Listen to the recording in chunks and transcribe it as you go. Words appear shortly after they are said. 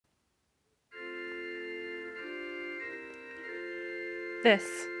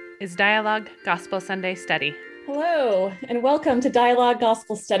This is Dialogue Gospel Sunday Study. Hello, and welcome to Dialogue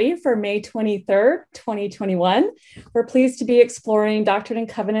Gospel Study for May 23rd, 2021. We're pleased to be exploring Doctrine and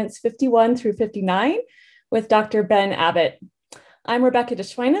Covenants 51 through 59 with Dr. Ben Abbott. I'm Rebecca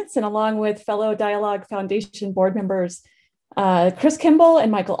DeSchweinitz, and along with fellow Dialogue Foundation board members, Chris Kimball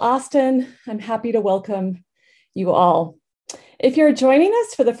and Michael Austin, I'm happy to welcome you all. If you're joining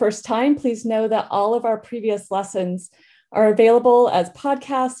us for the first time, please know that all of our previous lessons are available as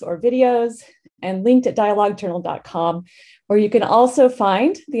podcasts or videos and linked at dialoguejournal.com, where you can also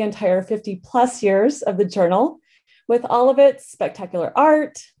find the entire 50 plus years of the journal with all of its spectacular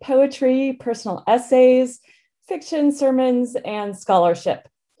art, poetry, personal essays, fiction, sermons, and scholarship.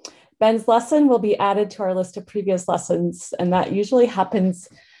 Ben's lesson will be added to our list of previous lessons, and that usually happens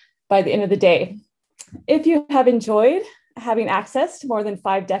by the end of the day. If you have enjoyed having access to more than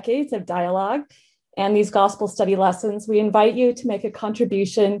 5 decades of dialogue and these gospel study lessons, we invite you to make a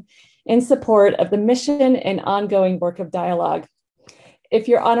contribution in support of the mission and ongoing work of Dialogue. If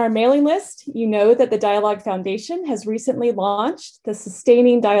you're on our mailing list, you know that the Dialogue Foundation has recently launched the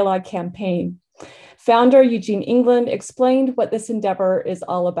Sustaining Dialogue campaign. Founder Eugene England explained what this endeavor is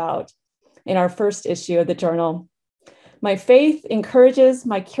all about in our first issue of the journal. My faith encourages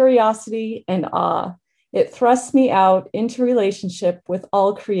my curiosity and awe. It thrusts me out into relationship with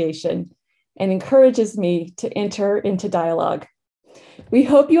all creation and encourages me to enter into dialogue. We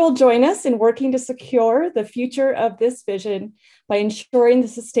hope you will join us in working to secure the future of this vision by ensuring the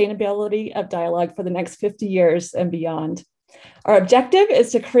sustainability of dialogue for the next 50 years and beyond. Our objective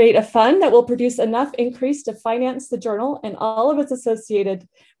is to create a fund that will produce enough increase to finance the journal and all of its associated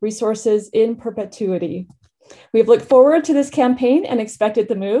resources in perpetuity. We have looked forward to this campaign and expected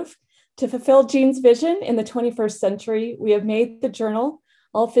the move. To fulfill Gene's vision in the 21st century, we have made the journal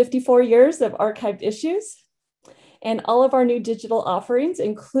all 54 years of archived issues and all of our new digital offerings,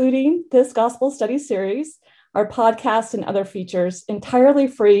 including this gospel study series, our podcast and other features, entirely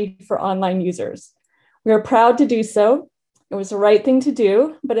free for online users. We are proud to do so. It was the right thing to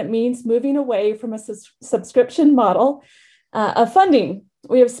do, but it means moving away from a subscription model of funding.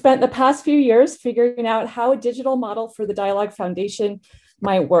 We have spent the past few years figuring out how a digital model for the Dialogue Foundation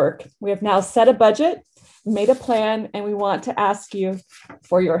might work. We have now set a budget, made a plan, and we want to ask you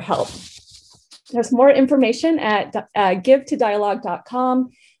for your help. There's more information at givetodialogue.com.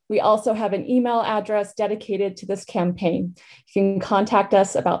 We also have an email address dedicated to this campaign. You can contact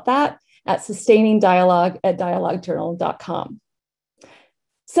us about that at sustainingdialogue@dialoguejournal.com.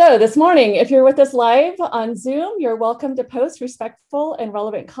 So this morning, if you're with us live on Zoom, you're welcome to post respectful and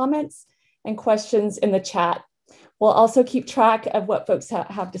relevant comments and questions in the chat. We'll also keep track of what folks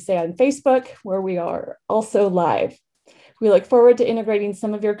have to say on Facebook, where we are also live. We look forward to integrating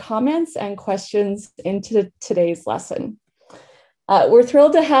some of your comments and questions into today's lesson. We're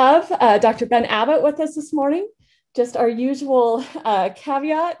thrilled to have Dr. Ben Abbott with us this morning. Just our usual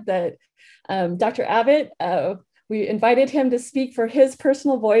caveat that Dr. Abbott, we invited him to speak for his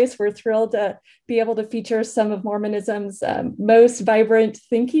personal voice. We're thrilled to be able to feature some of Mormonism's most vibrant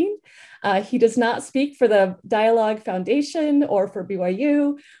thinking. He does not speak for the Dialogue Foundation or for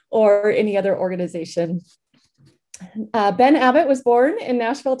BYU or any other organization. Ben Abbott was born in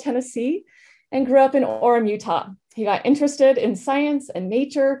Nashville, Tennessee, and grew up in Orem, Utah. He got interested in science and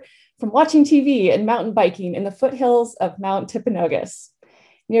nature from watching TV and mountain biking in the foothills of Mount Timpanogos.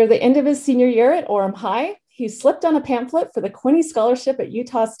 Near the end of his senior year at Orem High, he slipped on a pamphlet for the Quinney Scholarship at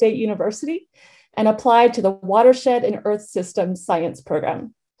Utah State University and applied to the Watershed and Earth Systems Science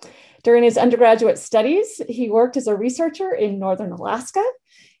program. During his undergraduate studies, he worked as a researcher in northern Alaska,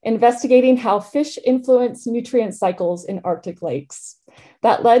 investigating how fish influence nutrient cycles in Arctic lakes.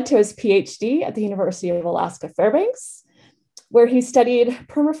 That led to his PhD at the University of Alaska Fairbanks, where he studied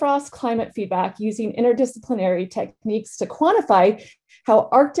permafrost climate feedback using interdisciplinary techniques to quantify how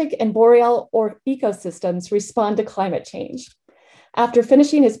Arctic and boreal ecosystems respond to climate change. After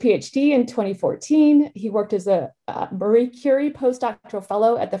finishing his PhD in 2014, he worked as a Marie Curie postdoctoral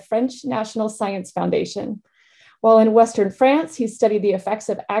fellow at the French National Science Foundation. While in Western France, he studied the effects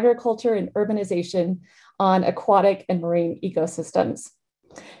of agriculture and urbanization on aquatic and marine ecosystems.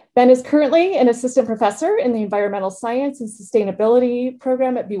 Ben is currently an assistant professor in the Environmental Science and Sustainability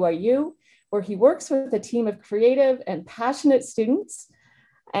program at BYU, where he works with a team of creative and passionate students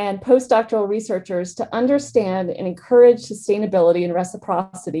and postdoctoral researchers to understand and encourage sustainability and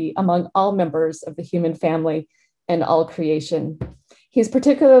reciprocity among all members of the human family and all creation. He's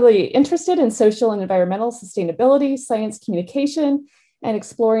particularly interested in social and environmental sustainability, science communication, and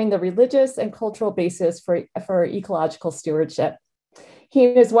exploring the religious and cultural basis for ecological stewardship. He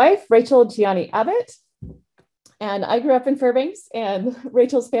and his wife, Rachel Gianni Abbott, And I grew up in Fairbanks, and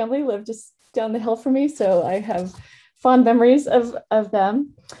Rachel's family lived just down the hill from me. So I have fond memories of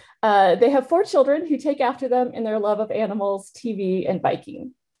them. They have 4 children who take after them in their love of animals, TV, and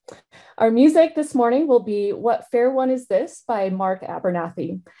biking. Our music this morning will be What Fair One Is This by Mark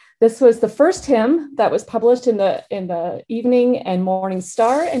Abernathy. This was the first hymn that was published in the Evening and Morning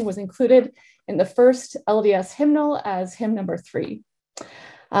Star and was included in the first LDS hymnal as hymn number 3.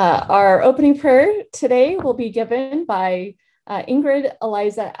 Our opening prayer today will be given by Ingrid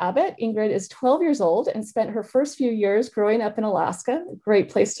Eliza Abbott. Ingrid is 12 years old and spent her first few years growing up in Alaska, a great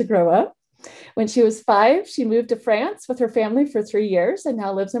place to grow up. When she was 5, she moved to France with her family for 3 years and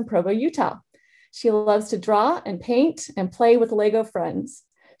now lives in Provo, Utah. She loves to draw and paint and play with Lego friends.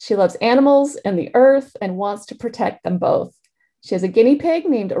 She loves animals and the earth and wants to protect them both. She has a guinea pig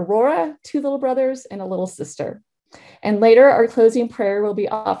named Aurora, 2 little brothers, and a little sister. And later, our closing prayer will be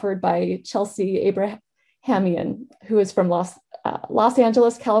offered by Chelsea Abrahamian, who is from Los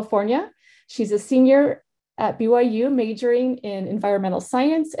Angeles, California. She's a senior at BYU, majoring in environmental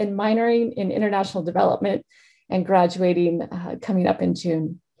science and minoring in international development, and graduating coming up in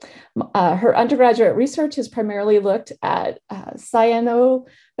June. Her undergraduate research has primarily looked at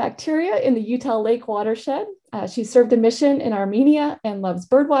cyanobacteria in the Utah Lake watershed. She served a mission in Armenia and loves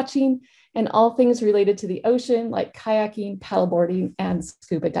birdwatching and all things related to the ocean, like kayaking, paddleboarding, and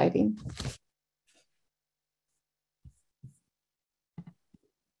scuba diving.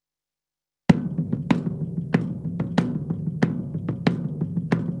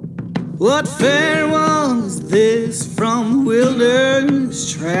 What fair one is this from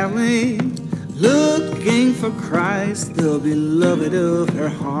wilderness traveling, looking for Christ, the beloved of her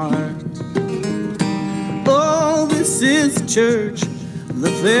heart? Oh, this is the church, the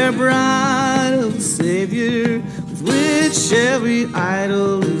fair bride of the Savior, with which every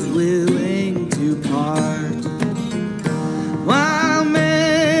idol is willing to part. While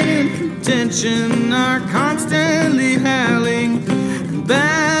men in contention are constantly howling, and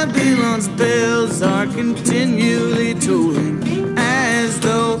Babylon's bells are continually tolling, as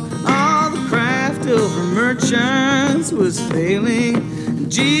though all the craft of her merchants was failing,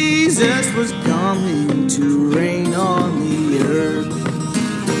 and Jesus was coming to reign on the earth.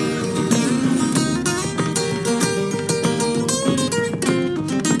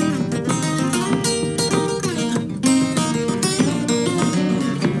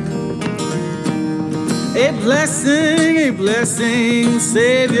 A blessing,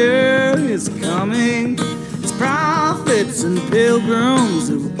 Savior is coming. His prophets and pilgrims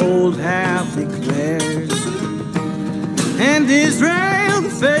of old have declared. And Israel, the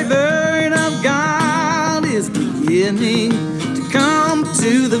favored of God, is beginning to come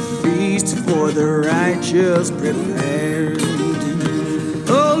to the feast for the righteous prepared.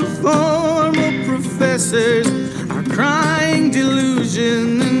 Old formal professors are crying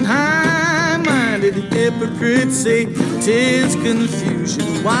delusion, and high-minded hypocrites say 'tis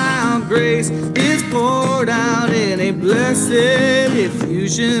confusion, while grace is poured out in a blessed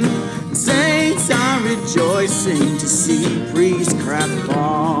effusion. Saints are rejoicing to see priestcraft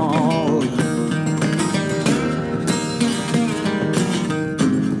fall.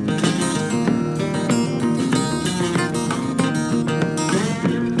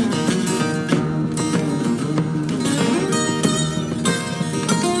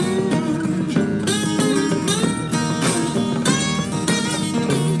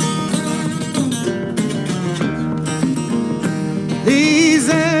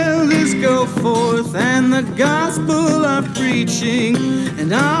 Forth and the gospel are preaching,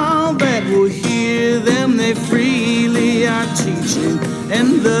 and all that will hear them they freely are teaching.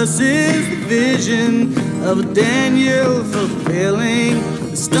 And thus is the vision of Daniel fulfilling.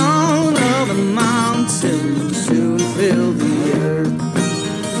 The stone of the mountain will soon fill the earth.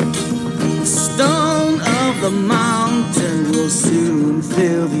 The stone of the mountain will soon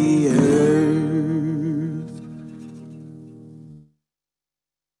fill the earth.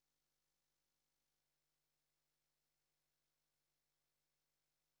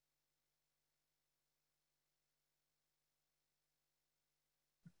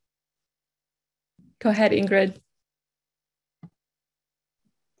 Go ahead, Ingrid.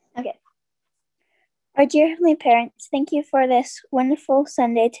 Okay. Our dear Heavenly Parents, thank you for this wonderful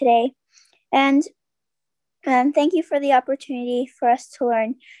Sunday today. And thank you for the opportunity for us to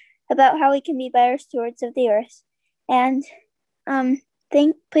learn about how we can be better stewards of the earth. And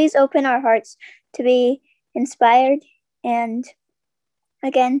please open our hearts to be inspired. And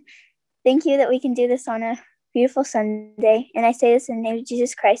again, thank you that we can do this on a beautiful Sunday. And I say this in the name of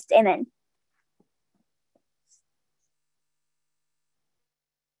Jesus Christ. Amen.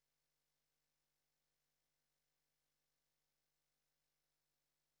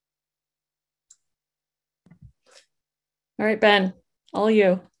 All right, Ben, all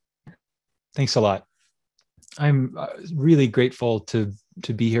you. Thanks a lot. I'm really grateful to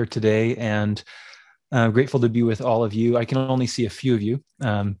be here today, and grateful to be with all of you. I can only see a few of you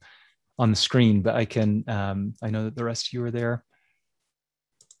on the screen, but I know that the rest of you are there.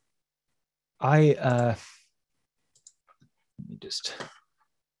 Let me just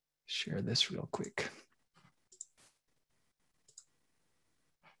share this real quick.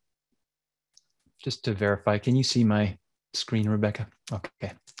 Just to verify, can you see my screen, Rebecca?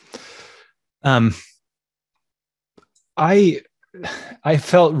 Okay. I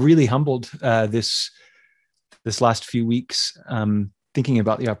felt really humbled this last few weeks, thinking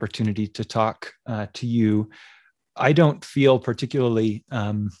about the opportunity to talk to you. I don't feel particularly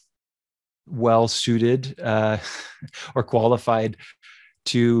well suited or qualified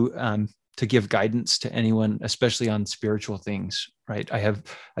to give guidance to anyone, especially on spiritual things. Right?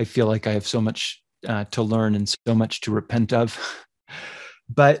 I feel like I have so much to learn and so much to repent of,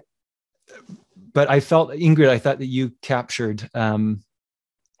 but I felt, Ingrid, I thought that you captured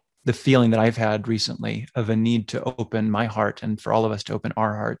the feeling that I've had recently of a need to open my heart, and for all of us to open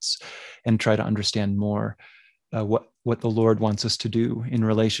our hearts and try to understand more what the Lord wants us to do in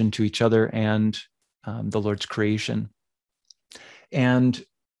relation to each other and the Lord's creation. And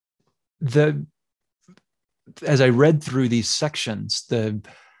as I read through these sections,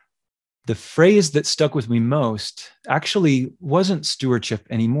 the phrase that stuck with me most actually wasn't stewardship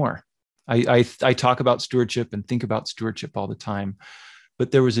anymore. I talk about stewardship and think about stewardship all the time,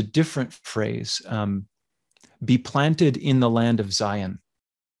 but there was a different phrase, be planted in the land of Zion.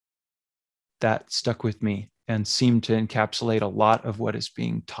 That stuck with me and seemed to encapsulate a lot of what is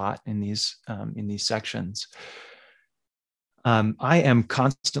being taught in these sections. I am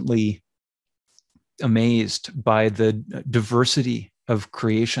constantly amazed by the diversity of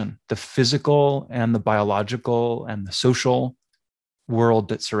creation, the physical and the biological and the social world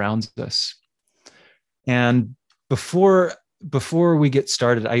that surrounds us. And before we get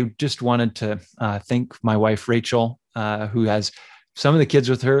started, I just wanted to thank my wife, Rachel, who has some of the kids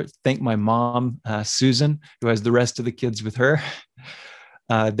with her. Thank my mom, Susan, who has the rest of the kids with her.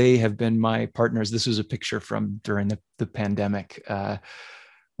 They have been my partners. This was a picture from during the pandemic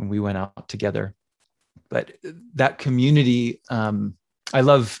when we went out together. But that community, I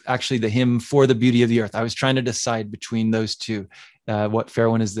love actually the hymn, For the Beauty of the Earth. I was trying to decide between those two. What fair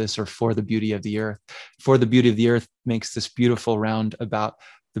one is this, or For the Beauty of the Earth? For the Beauty of the Earth makes this beautiful round about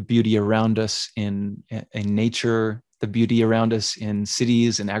the beauty around us in nature, the beauty around us in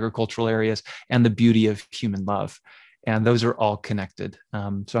cities and agricultural areas, and the beauty of human love. And those are all connected.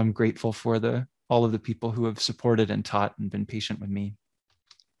 So I'm grateful for all of the people who have supported and taught and been patient with me.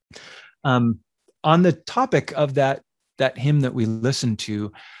 On the topic of that hymn that we listened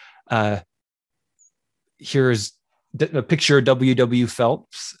to, here's a picture of W.W.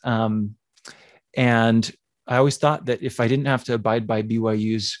 Phelps. And I always thought that if I didn't have to abide by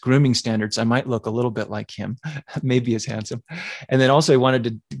BYU's grooming standards, I might look a little bit like him, maybe as handsome. And then also I wanted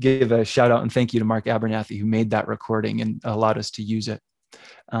to give a shout out and thank you to Mark Abernathy, who made that recording and allowed us to use it.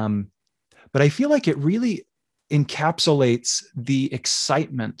 But I feel like it really encapsulates the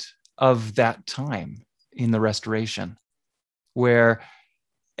excitement of that time in the Restoration, where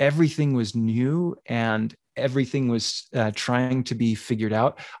everything was new and everything was trying to be figured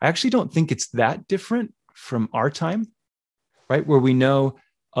out. I actually don't think it's that different from our time, right? Where we know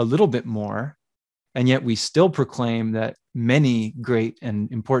a little bit more, and yet we still proclaim that many great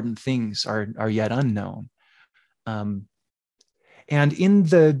and important things are yet unknown. And in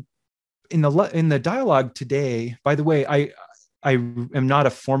the dialogue today, by the way, I am not a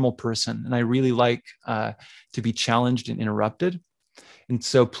formal person, and I really like to be challenged and interrupted. And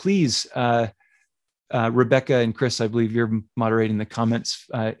so please, Rebecca and Chris, I believe you're moderating the comments.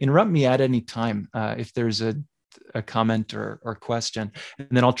 Interrupt me at any time if there's a comment or question, and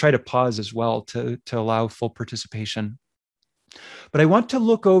then I'll try to pause as well to allow full participation. But I want to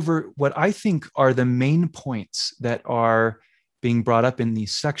look over what I think are the main points that are being brought up in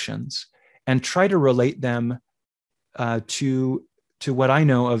these sections and try to relate them to what I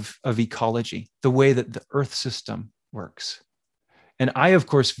know of ecology, the way that the Earth system works. And I, of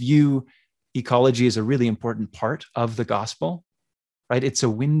course, view ecology is a really important part of the gospel, right? It's a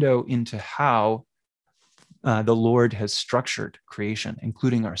window into how the Lord has structured creation,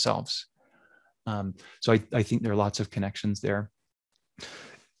 including ourselves. So I think there are lots of connections there.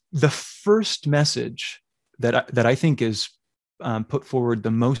 The first message that I think is put forward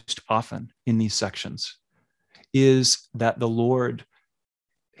the most often in these sections is that the Lord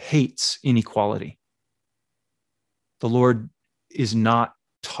hates inequality. The Lord is not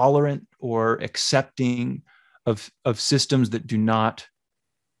tolerant or accepting of systems that do not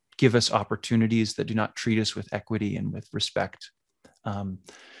give us opportunities, that do not treat us with equity and with respect.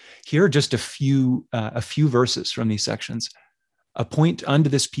 Here are just a few verses from these sections. Appoint unto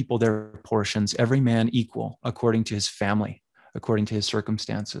this people their portions, every man equal, according to his family, according to his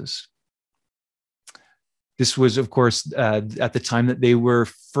circumstances. This was, of course, at the time that they were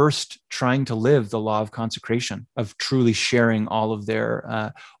first trying to live the law of consecration, of truly sharing all of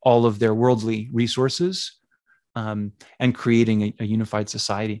their worldly resources, and creating a unified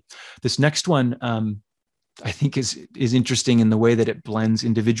society. This next one, I think, is interesting in the way that it blends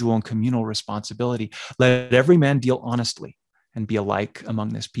individual and communal responsibility. Let every man deal honestly and be alike among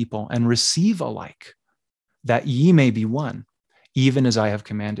this people, and receive alike, that ye may be one, even as I have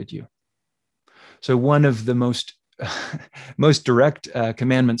commanded you. So one of the most direct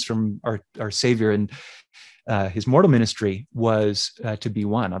commandments from our Savior in his mortal ministry was to be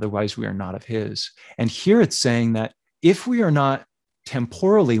one. Otherwise, we are not of his. And here it's saying that if we are not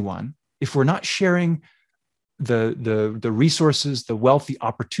temporally one, if we're not sharing the resources, the wealth, the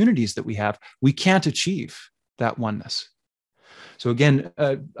opportunities that we have, we can't achieve that oneness. So again,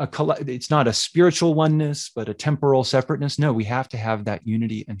 it's not a spiritual oneness, but a temporal separateness. No, we have to have that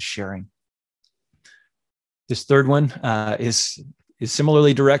unity and sharing. This third one is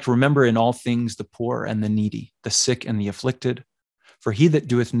similarly direct. Remember in all things the poor and the needy, the sick and the afflicted. For he that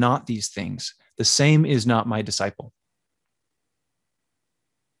doeth not these things, the same is not my disciple.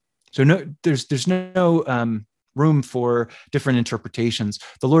 So there's no room for different interpretations.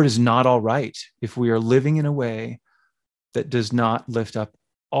 The Lord is not all right if we are living in a way that does not lift up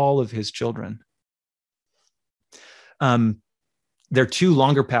all of his children. There are two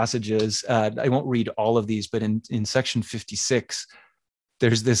longer passages. I won't read all of these, but in section 56,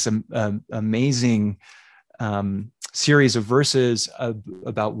 there's this amazing series of verses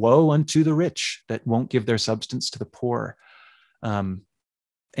about woe unto the rich that won't give their substance to the poor.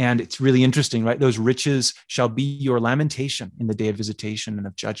 And it's really interesting, right? Those riches shall be your lamentation in the day of visitation and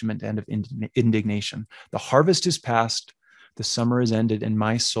of judgment and of indignation. The harvest is past, the summer is ended, and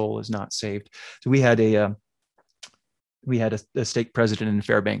my soul is not saved. So we had a stake president in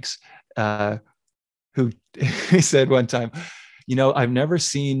Fairbanks who said one time, I've never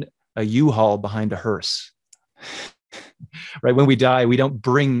seen a U-Haul behind a hearse. Right? When we die, we don't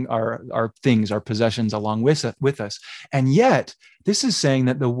bring our things, our possessions along with us. And yet, this is saying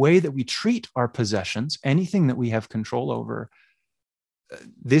that the way that we treat our possessions, anything that we have control over,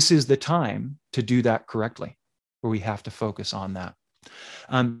 this is the time to do that correctly, where we have to focus on that.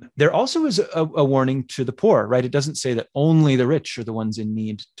 There also is a warning to the poor, right? It doesn't say that only the rich are the ones in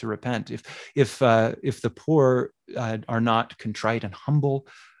need to repent. If the poor are not contrite and humble,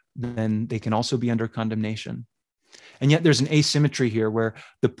 then they can also be under condemnation. And yet there's an asymmetry here where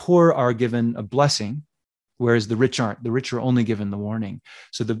the poor are given a blessing, whereas the rich aren't. The rich are only given the warning.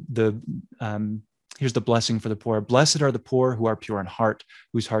 So here's the blessing for the poor. Blessed are the poor who are pure in heart,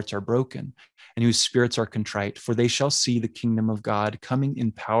 whose hearts are broken, and whose spirits are contrite, for they shall see the kingdom of God coming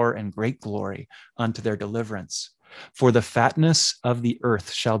in power and great glory unto their deliverance. For the fatness of the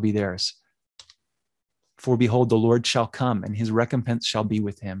earth shall be theirs. For behold, the Lord shall come, and his recompense shall be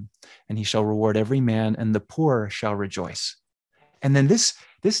with him, and he shall reward every man, and the poor shall rejoice. And then this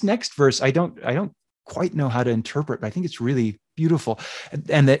next verse, I don't quite know how to interpret, but I think it's really beautiful.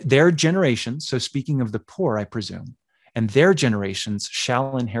 And that their generations, so speaking of the poor, I presume, and their generations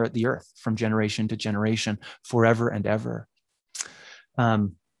shall inherit the earth from generation to generation, forever and ever.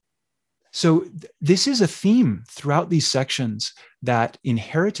 So this is a theme throughout these sections, that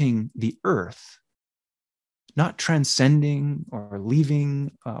inheriting the earth, not transcending or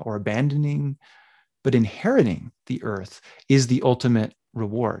leaving or abandoning, but inheriting the earth, is the ultimate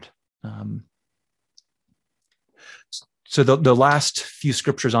reward. So the last few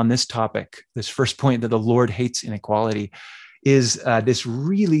scriptures on this topic, this first point that the Lord hates inequality, is this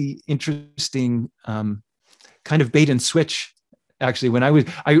really interesting kind of bait and switch. Actually, when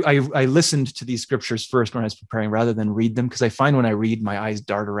I listened to these scriptures first when I was preparing, rather than read them, because I find when I read, my eyes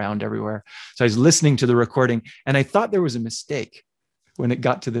dart around everywhere. So I was listening to the recording, and I thought there was a mistake when it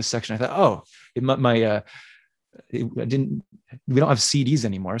got to this section. I thought, we don't have CDs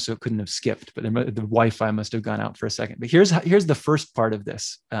anymore, so it couldn't have skipped. But the Wi-Fi must have gone out for a second. But here's the first part of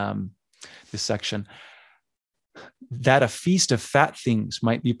this section. That a feast of fat things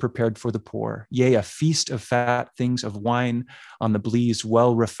might be prepared for the poor, yea, a feast of fat things of wine on the blease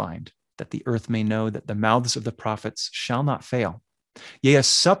well refined, that the earth may know that the mouths of the prophets shall not fail. Yea, a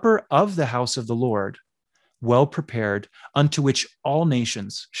supper of the house of the Lord, well prepared, unto which all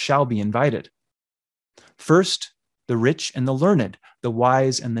nations shall be invited. First, the rich and the learned, the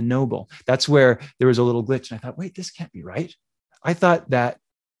wise and the noble. That's where there was a little glitch. And I thought, wait, this can't be right. I thought that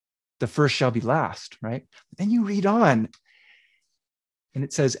the first shall be last, right? Then you read on and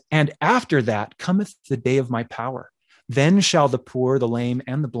it says, and after that cometh the day of my power. Then shall the poor, the lame,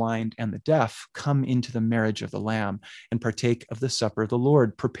 and the blind, and the deaf come into the marriage of the Lamb and partake of the supper of the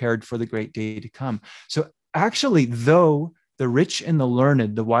Lord, prepared for the great day to come. So actually, though the rich and the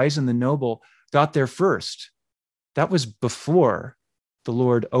learned, the wise and the noble got there first, that was before the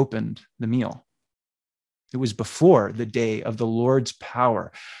Lord opened the meal. It was before the day of the Lord's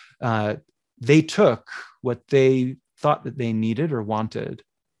power. They took what they thought that they needed or wanted,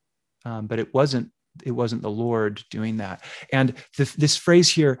 but it wasn't the Lord doing that. And this phrase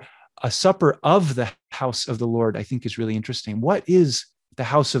here, a supper of the house of the Lord, I think is really interesting. What is the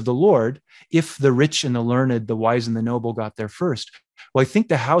house of the Lord if the rich and the learned, the wise and the noble got there first? Well, I think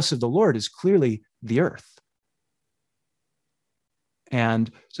the house of the Lord is clearly the earth.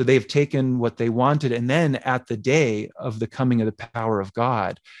 And so they've taken what they wanted. And then at the day of the coming of the power of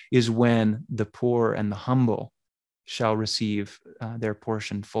God is when the poor and the humble shall receive their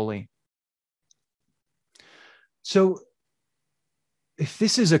portion fully. So if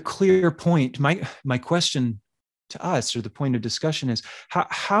this is a clear point, my question to us, or the point of discussion, is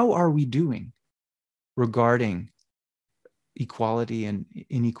how are we doing regarding equality and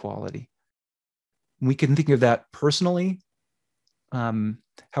inequality? We can think of that personally.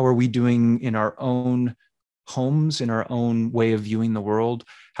 How are we doing in our own homes, in our own way of viewing the world?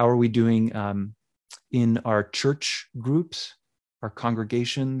 How are we doing in our church groups, our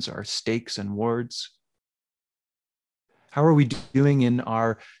congregations, our stakes and wards? How are we doing in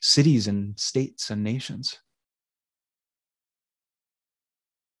our cities and states and nations?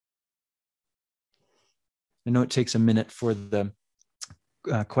 I know it takes a minute for the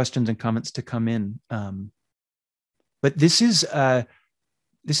questions and comments to come in, but this is a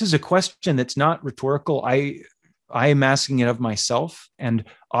question that's not rhetorical. I am asking it of myself, and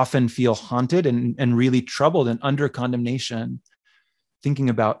often feel haunted and really troubled and under condemnation, thinking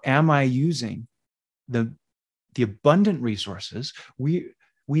about, am I using the abundant resources? We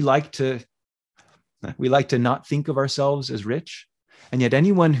like to not think of ourselves as rich, and yet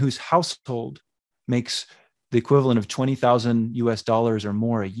anyone whose household makes the equivalent of $20,000 or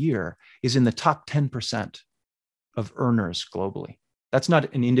more a year is in the top 10% of earners globally. That's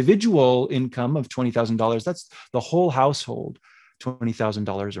not an individual income of $20,000. That's the whole household.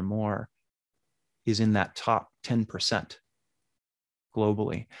 $20,000 or more is in that top 10%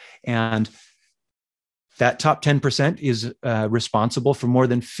 globally. And that top 10% is responsible for more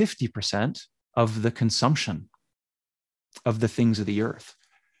than 50% of the consumption of the things of the earth.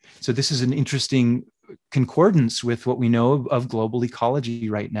 So this is an interesting concordance with what we know of global ecology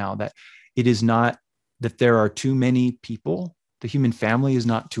right now, that it is not that there are too many people, the human family is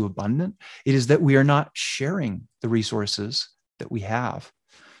not too abundant. It is that we are not sharing the resources that we have.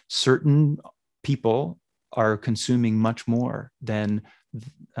 Certain people are consuming much more than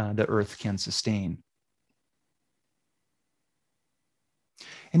the earth can sustain.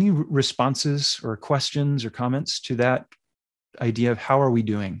 Any responses or questions or comments to that idea of how are we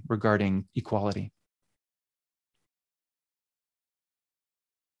doing regarding equality?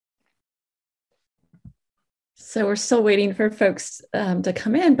 So we're still waiting for folks to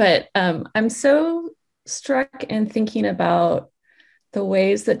come in, but I'm so struck in thinking about the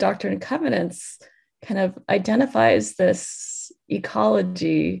ways that Doctrine and Covenants kind of identifies this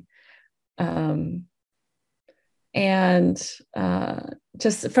ecology, and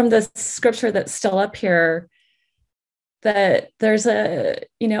just from the scripture that's still up here, that there's a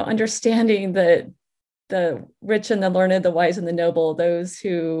understanding that the rich and the learned, the wise and the noble, those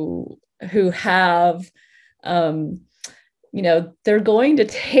who have, they're going to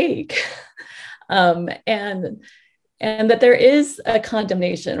take, and that there is a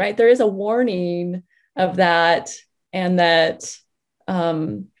condemnation, right? There is a warning of that, and that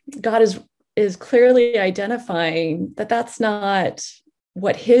God is clearly identifying that that's not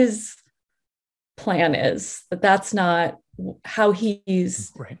what his plan is, that that's not how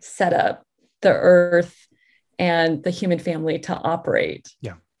he's set up the earth and the human family to operate.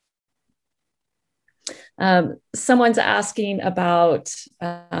 Yeah. Someone's asking about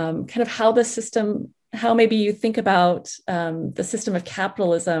kind of how maybe you think about the system of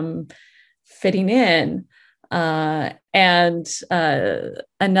capitalism fitting in. And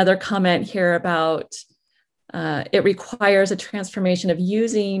another comment here about it requires a transformation of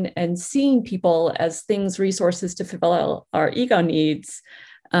using and seeing people as things, resources to fulfill our ego needs,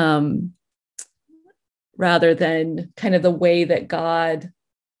 rather than kind of the way that God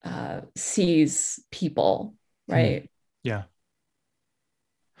sees people, right? Yeah.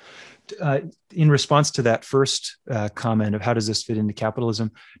 In response to that first comment of how does this fit into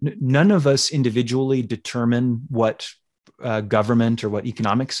capitalism, none of us individually determine what government or what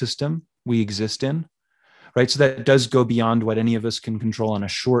economic system we exist in, right? So that does go beyond what any of us can control on a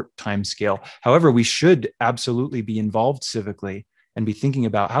short time scale. However, we should absolutely be involved civically and be thinking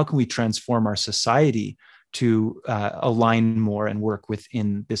about how can we transform our society to align more and work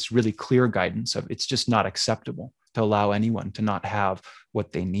within this really clear guidance of it's just not acceptable to allow anyone to not have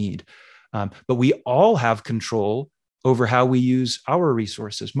what they need. But we all have control over how we use our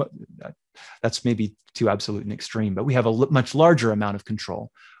resources. That's maybe too absolute and extreme, but we have a much larger amount of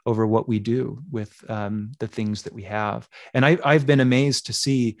control over what we do with the things that we have. And I've been amazed to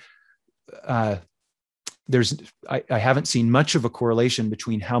see I haven't seen much of a correlation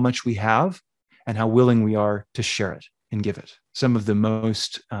between how much we have and how willing we are to share it and give it. Some of the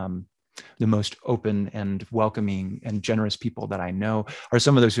most open and welcoming and generous people that I know are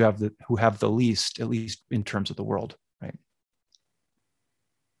some of those who have the least, at least in terms of the world, right?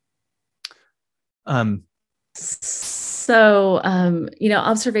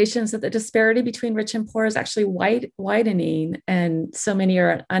 Observations that the disparity between rich and poor is actually widening, and so many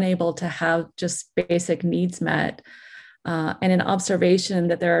are unable to have just basic needs met. And an observation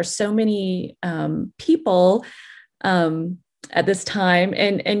that there are so many people at this time,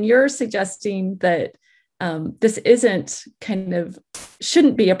 and you're suggesting that this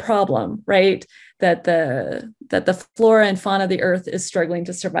shouldn't be a problem, right? That the flora and fauna of the earth is struggling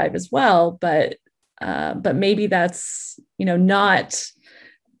to survive as well, but maybe that's not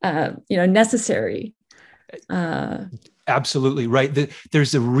necessary. Absolutely right.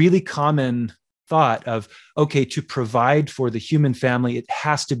 There's a really common thought of, okay, to provide for the human family, it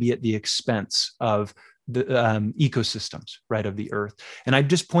has to be at the expense of the ecosystems, right, of the earth. And I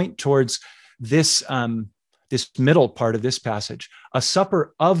just point towards this middle part of this passage, a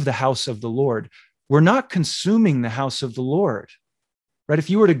supper of the house of the Lord. We're not consuming the house of the Lord, right? If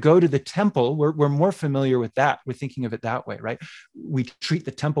you were to go to the temple, we're more familiar with that. We're thinking of it that way, right? We treat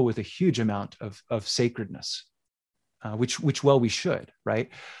the temple with a huge amount of sacredness, which we should, right?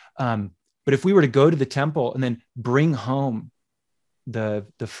 But if we were to go to the temple and then bring home the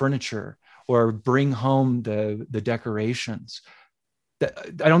furniture or bring home the decorations, I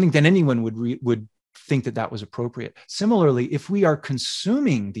don't think that anyone would think that was appropriate. Similarly, if we are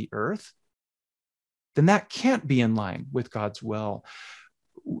consuming the earth, then that can't be in line with God's will.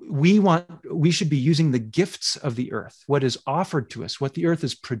 We should be using the gifts of the earth, what is offered to us, what the earth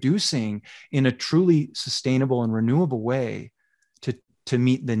is producing in a truly sustainable and renewable way to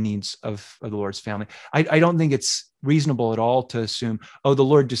meet the needs of the Lord's family. I don't think it's reasonable at all to assume, oh, the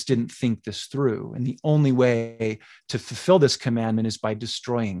Lord just didn't think this through, and the only way to fulfill this commandment is by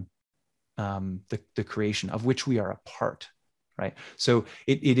destroying the creation of which we are a part, right? So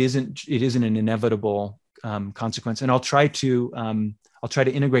it isn't an inevitable consequence. And I'll try to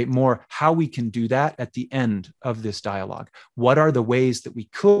integrate more how we can do that at the end of this dialogue. What are the ways that we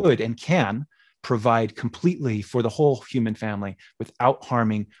could and can provide completely for the whole human family without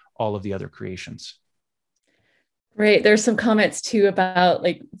harming all of the other creations? Right. There's some comments too about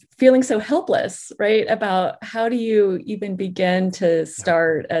like feeling so helpless, right? About how do you even begin to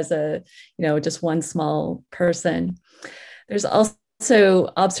start as just one small person. There's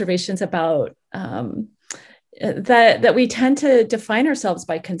also observations about that we tend to define ourselves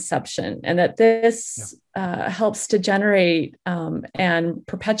by consumption, and that this helps to generate and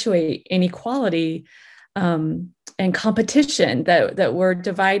perpetuate inequality and competition, that we're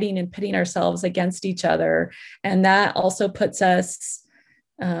dividing and pitting ourselves against each other. And that also puts us,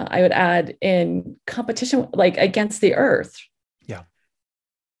 I would add, in competition, like against the earth. Yeah.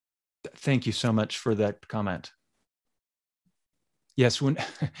 Thank you so much for that comment. Yes, when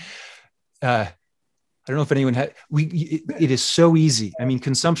I don't know if anyone had, it is so easy. I mean,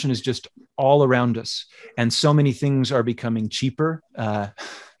 consumption is just all around us, and so many things are becoming cheaper. I've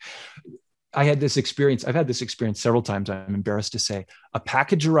had this experience several times. I'm embarrassed to say. A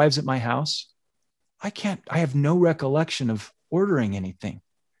package arrives at my house. I have no recollection of ordering anything,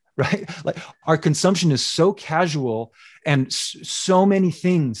 right? Like, our consumption is so casual, and so many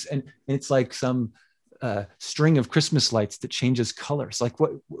things. And it's like some string of Christmas lights that changes colors. Like,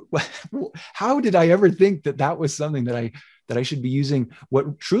 how did I ever think that was something that I should be using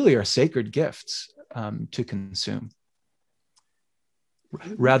what truly are sacred gifts to consume,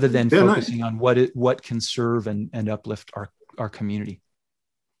 rather than focusing on what can serve and uplift our community?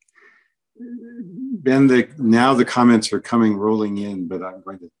 Ben, now the comments are rolling in, but I'm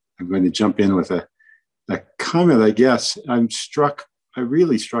going to jump in with a comment. I guess I'm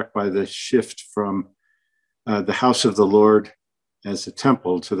really struck by the shift from the house of the Lord as the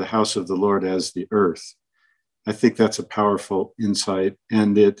temple to the house of the Lord as the earth. I think that's a powerful insight,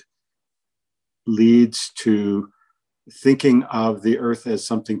 and it leads to thinking of the earth as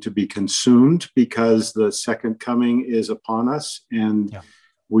something to be consumed because the second coming is upon us, and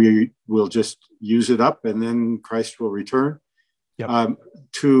we will just use it up and then Christ will return.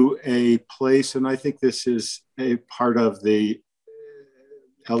 To a place, and I think this is a part of the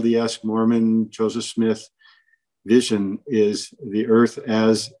LDS Mormon Joseph Smith vision, is the earth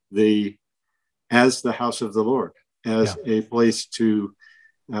as the house of the Lord, as a place to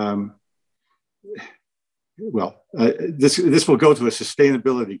this will go to a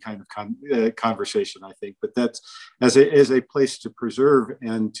sustainability kind of conversation, I think, but that's as a place to preserve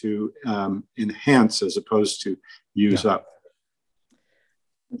and to enhance as opposed to use up.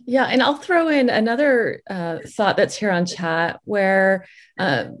 Yeah, and I'll throw in another thought that's here on chat where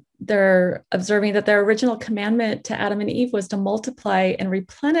they're observing that their original commandment to Adam and Eve was to multiply and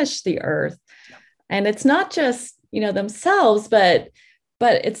replenish the earth. And it's not just, themselves, but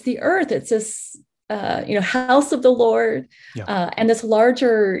it's the earth. It's this, house of the Lord and this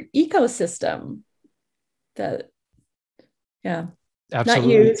larger ecosystem that,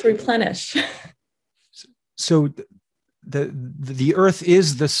 absolutely. Not use, replenish. So the earth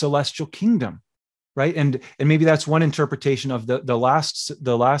is the celestial kingdom, right? And maybe that's one interpretation of the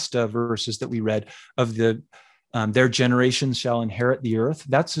last verses that we read of their generations shall inherit the earth.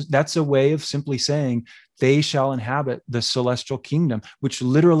 That's a way of simply saying they shall inhabit the celestial kingdom, which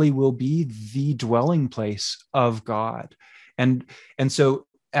literally will be the dwelling place of God. And so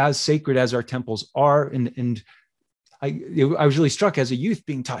as sacred as our temples are, and I was really struck as a youth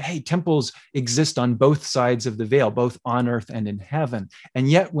being taught, hey, temples exist on both sides of the veil, both on earth and in heaven. And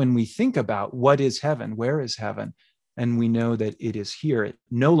yet when we think about what is heaven, where is heaven, and we know that it is here, it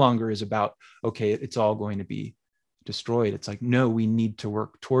no longer is about, okay, it's all going to be destroyed. It's like, no, we need to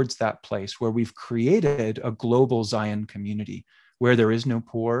work towards that place where we've created a global Zion community where there is no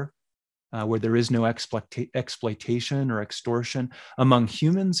poor, where there is no exploitation or extortion among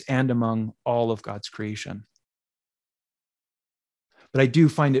humans and among all of God's creation. But I do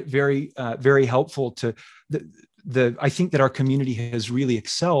find it very, very helpful to I think that our community has really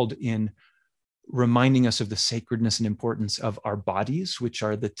excelled in reminding us of the sacredness and importance of our bodies, which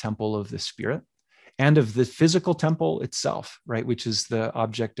are the temple of the Spirit, and of the physical temple itself, right? Which is the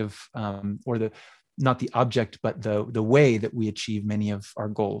object of, not the object, but the way that we achieve many of our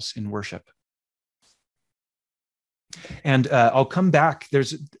goals in worship. And I'll come back.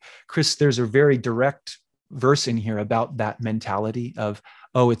 There's a very direct verse in here about that mentality of,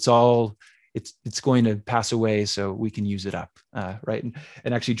 it's going to pass away, so we can use it up, right?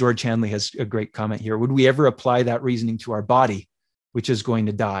 And actually, George Hanley has a great comment here. Would we ever apply that reasoning to our body, which is going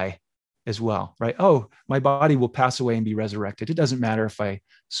to die as well, right? Oh, my body will pass away and be resurrected. It doesn't matter if I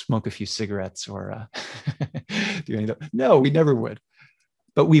smoke a few cigarettes or do anything. No, we never would.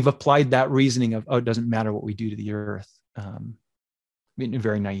 But we've applied that reasoning of, it doesn't matter what we do to the earth, in a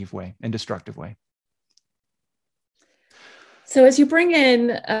very naive way and destructive way. So as you bring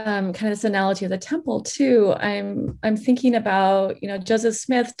in kind of this analogy of the temple too, I'm thinking about, Joseph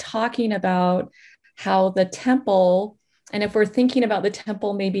Smith talking about how the temple, and if we're thinking about the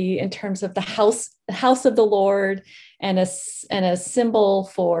temple maybe in terms of the house of the Lord and a symbol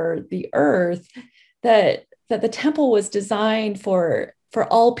for the earth, that the temple was designed for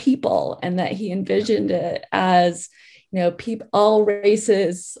all people, and that he envisioned it as all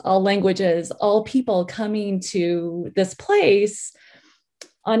races, all languages, all people coming to this place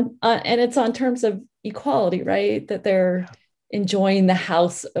and it's on terms of equality, right? That they're enjoying the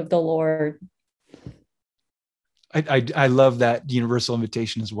house of the Lord. I love that universal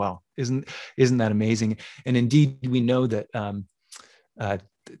invitation as well. Isn't that amazing? And indeed, we know that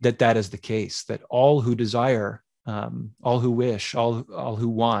that is the case, that all who desire, all who wish, all who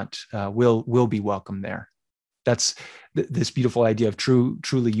want will be welcome there. That's this beautiful idea of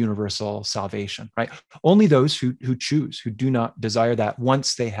truly universal salvation, right? Only those who choose, who do not desire that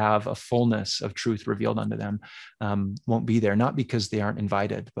once they have a fullness of truth revealed unto them, won't be there, not because they aren't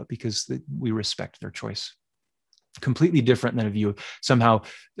invited, but because we respect their choice. Completely different than a view of somehow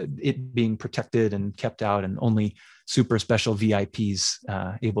it being protected and kept out and only super special VIPs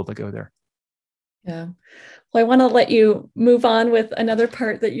able to go there. Yeah. Well, I want to let you move on with another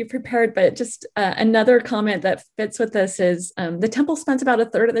part that you prepared, but just another comment that fits with this is the temple spends about a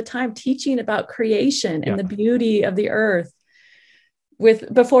third of the time teaching about creation and the beauty of the earth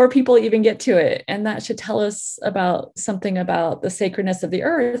before people even get to it. And that should tell us about something about the sacredness of the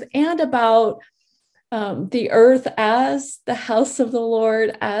earth and about the earth as the house of the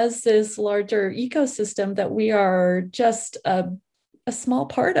Lord, as this larger ecosystem that we are just a small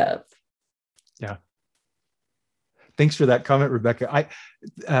part of. Yeah. Thanks for that comment, Rebecca.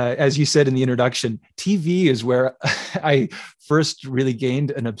 As you said in the introduction, TV is where I first really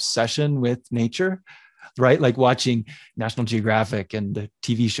gained an obsession with nature, right? Like watching National Geographic and the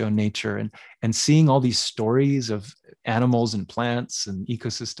TV show Nature and seeing all these stories of animals and plants and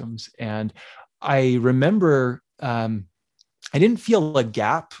ecosystems. And I remember I didn't feel a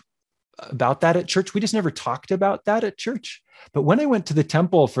gap about that at church. We just never talked about that at church. But when I went to the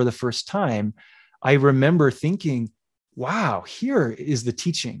temple for the first time, I remember thinking, wow, here is the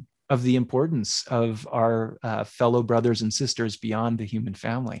teaching of the importance of our fellow brothers and sisters beyond the human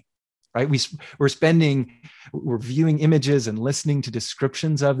family, right? We're viewing images and listening to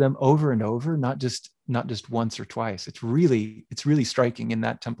descriptions of them over and over, not just once or twice. It's really striking in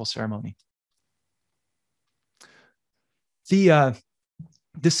that temple ceremony. The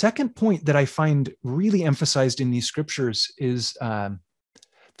second point that I find really emphasized in these scriptures is that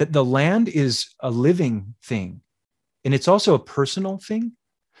the land is a living thing, and it's also a personal thing.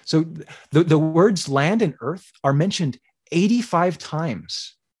 So the words land and earth are mentioned 85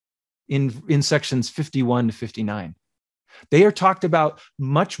 times in sections 51 to 59. They are talked about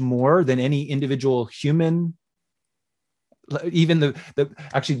much more than any individual human. Even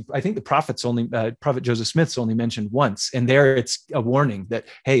actually, I think the Prophet Joseph Smith's only mentioned once, and there it's a warning that,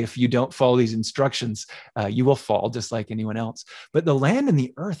 hey, if you don't follow these instructions, you will fall just like anyone else. But the land and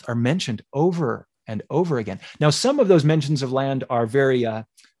the earth are mentioned over and over again. Now, some of those mentions of land are very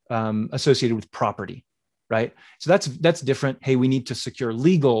associated with property, right? So that's different. Hey, we need to secure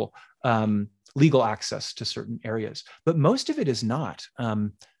legal access to certain areas, but most of it is not.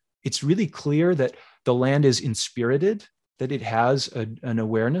 It's really clear that the land is inspirited, that it has an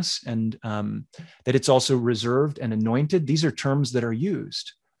awareness, and that it's also reserved and anointed. These are terms that are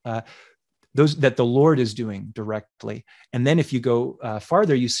used, those that the Lord is doing directly. And then if you go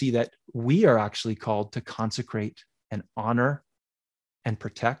farther, you see that we are actually called to consecrate and honor and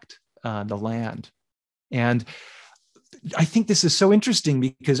protect the land. And I think this is so interesting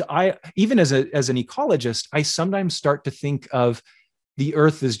because even as an ecologist, I sometimes start to think of the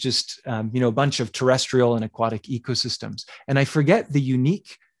earth is just, a bunch of terrestrial and aquatic ecosystems. And I forget the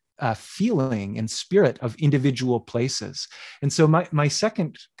unique feeling and spirit of individual places. And so my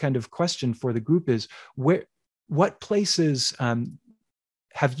second kind of question for the group is, what places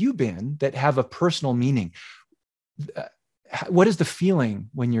have you been that have a personal meaning? What is the feeling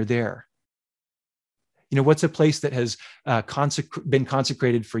when you're there? What's a place that has been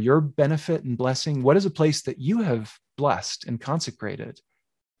consecrated for your benefit and blessing? What is a place that you have blessed and consecrated?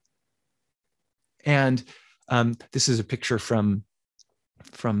 And this is a picture from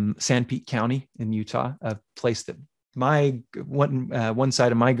Sanpete County in Utah, a place that one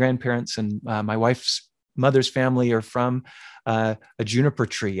side of my grandparents and my wife's mother's family are from, a juniper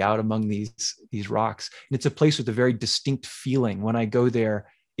tree out among these rocks. And it's a place with a very distinct feeling. When I go there,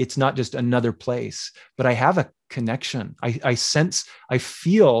 it's not just another place, but I have a connection. I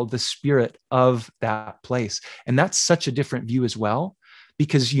feel the spirit of that place. And that's such a different view as well,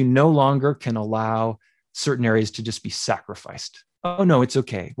 because you no longer can allow certain areas to just be sacrificed. Oh no, it's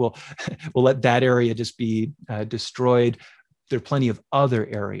okay. We'll let that area just be destroyed. There are plenty of other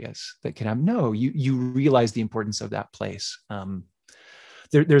areas that can have. No, you realize the importance of that place.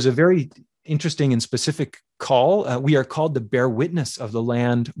 There's a very interesting and specific call. We are called to bear witness of the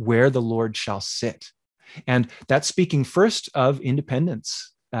land where the Lord shall sit. And that's speaking first of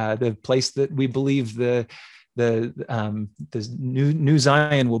independence, the place that we believe the new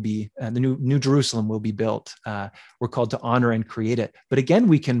Zion will be, the new Jerusalem will be built. We're called to honor and create it. But again,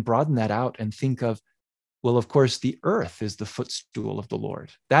 we can broaden that out and think of, well, of course, the earth is the footstool of the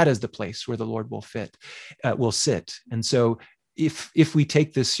Lord. That is the place where the Lord will sit. And so if we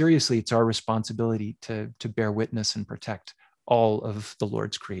take this seriously, it's our responsibility to bear witness and protect all of the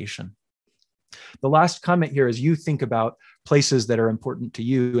Lord's creation. The last comment here is, you think about places that are important to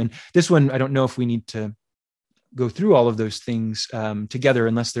you. And this one, I don't know if we need to go through all of those things together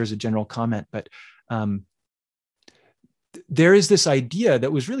unless there's a general comment, but there is this idea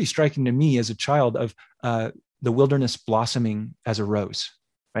that was really striking to me as a child of the wilderness blossoming as a rose,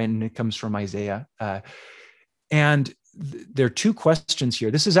 right? And it comes from Isaiah. And there are two questions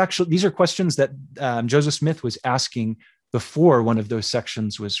here. These are questions that Joseph Smith was asking before one of those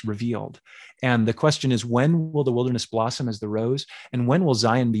sections was revealed. And the question is, when will the wilderness blossom as the rose? And when will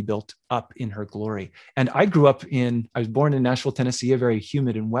Zion be built up in her glory? And I was born in Nashville, Tennessee, a very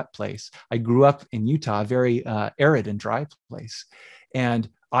humid and wet place. I grew up in Utah, a very arid and dry place. And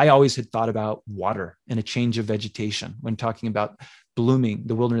I always had thought about water and a change of vegetation when talking about blooming,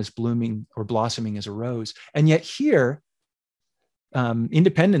 the wilderness blooming or blossoming as a rose. And yet here,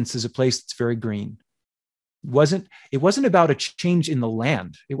 Independence is a place that's very green. It wasn't about a change in the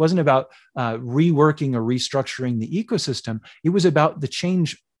land. It wasn't about reworking or restructuring the ecosystem. It was about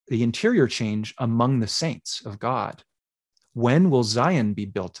the interior change among the saints of God. When will Zion be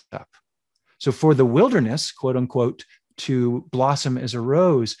built up? So for the wilderness, quote unquote, to blossom as a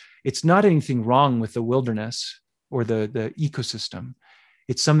rose, it's not anything wrong with the wilderness or the ecosystem.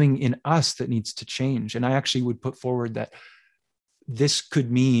 It's something in us that needs to change. And I actually would put forward that this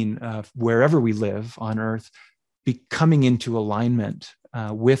could mean wherever we live on earth, be coming into alignment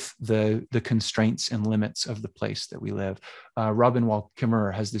with the constraints and limits of the place that we live. Robin Wall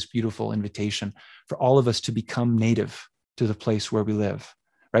Kimmerer has this beautiful invitation for all of us to become native to the place where we live.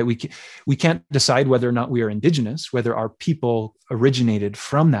 Right? We can't decide whether or not we are indigenous, whether our people originated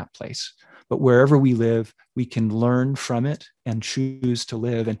from that place. But wherever we live, we can learn from it and choose to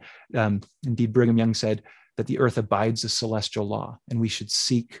live. And indeed, Brigham Young said that the earth abides the celestial law, and we should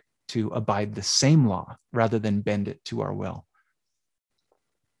seek to abide the same law rather than bend it to our will.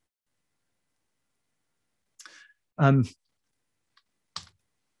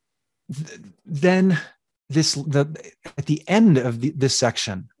 Then at the end of this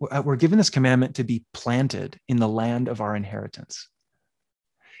section, we're given this commandment to be planted in the land of our inheritance.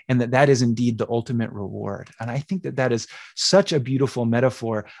 And that is indeed the ultimate reward. And I think that is such a beautiful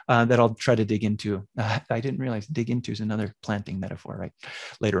metaphor that I'll try to dig into. I didn't realize dig into is another planting metaphor, right?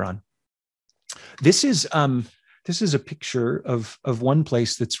 Later on. This is a picture of one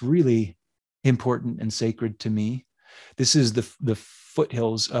place that's really important and sacred to me. This is the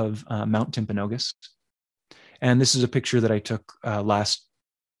foothills of Mount Timpanogos. And this is a picture that I took last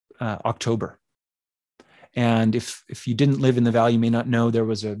October. And if you didn't live in the valley, you may not know there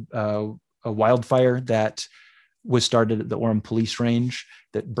was a wildfire that was started at the Orem Police Range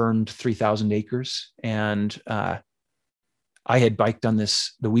that burned 3,000 acres. And I had biked on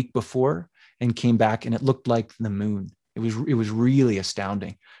this the week before and came back, and it looked like the moon. It was really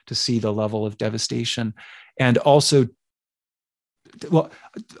astounding to see the level of devastation. And also, well,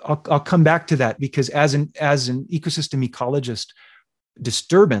 I'll come back to that, because as an ecosystem ecologist,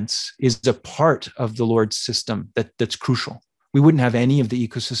 disturbance is a part of the Lord's system that's crucial. We wouldn't have any of the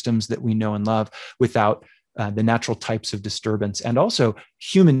ecosystems that we know and love without the natural types of disturbance and also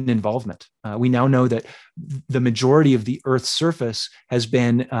human involvement. We now know that the majority of the Earth's surface has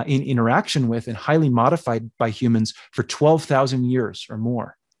been in interaction with and highly modified by humans for 12,000 years or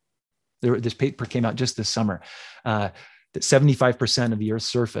more. This paper came out just this summer. That 75% of the Earth's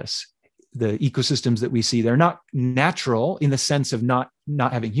surface, the ecosystems that we see, they're not natural in the sense of not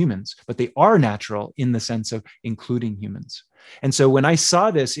having humans, but they are natural in the sense of including humans. And so when I saw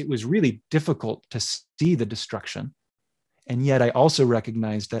this, it was really difficult to see the destruction. And yet I also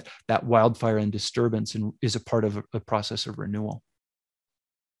recognized that wildfire and disturbance is a part of a process of renewal.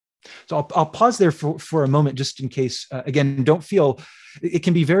 So I'll pause there for a moment, just in case, again, don't feel, it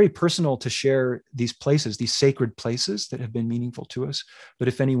can be very personal to share these places, these sacred places that have been meaningful to us. But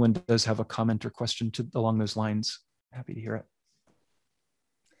if anyone does have a comment or question along those lines, happy to hear it.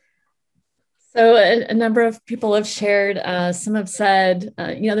 So a number of people have shared, some have said,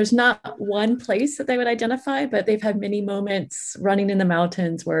 there's not one place that they would identify, but they've had many moments running in the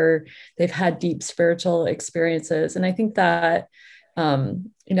mountains where they've had deep spiritual experiences. And I think that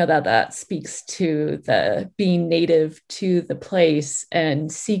that speaks to the being native to the place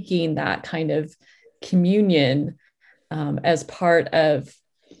and seeking that kind of communion as part of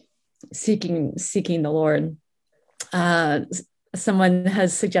seeking the Lord. Someone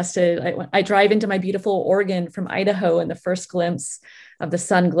has suggested, I drive into my beautiful Oregon from Idaho, and the first glimpse of the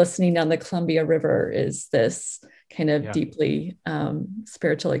sun glistening on the Columbia River is this kind of deeply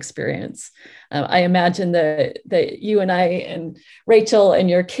spiritual experience. I imagine that you and I and Rachel and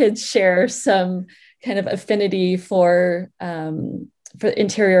your kids share some kind of affinity for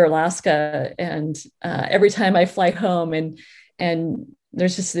interior Alaska. And every time I fly home and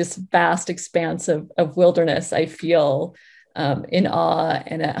there's just this vast expanse of wilderness, I feel in awe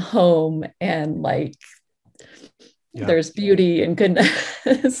and at home, and like there's beauty and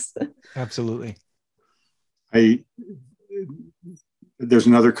goodness. Absolutely. There's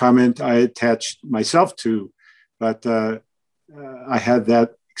another comment I attached myself to, but I had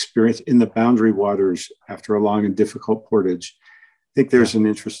that experience in the Boundary Waters after a long and difficult portage. I think there's an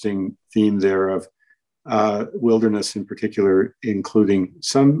interesting theme there of wilderness in particular, including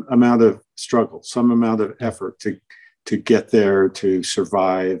some amount of struggle, some amount of effort to get there, to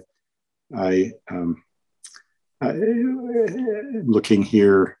survive. looking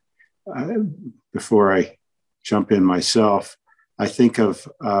here before I jump in myself, I think of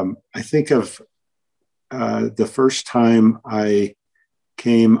the first time I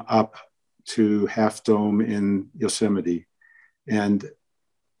came up to Half Dome in Yosemite, and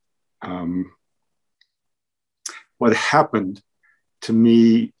what happened to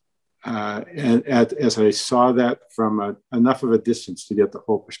me as I saw that from enough of a distance to get the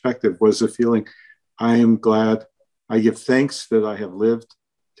whole perspective was a feeling, I am glad, I give thanks that I have lived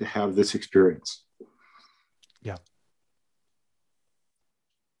to have this experience. Yeah.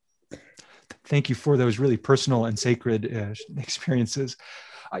 Thank you for those really personal and sacred experiences.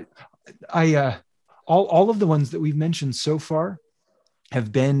 All of the ones that we've mentioned so far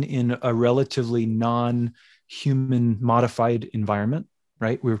have been in a relatively non-human modified environment,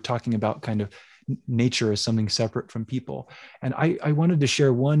 right? We were talking about kind of nature as something separate from people. And I wanted to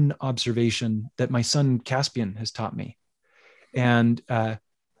share one observation that my son Caspian has taught me. And a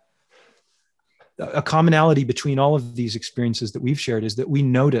commonality between all of these experiences that we've shared is that we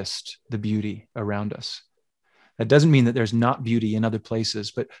noticed the beauty around us. That doesn't mean that there's not beauty in other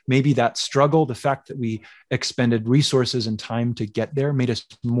places, but maybe that struggle, the fact that we expended resources and time to get there, made us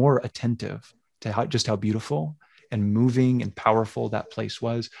more attentive to how beautiful and moving and powerful that place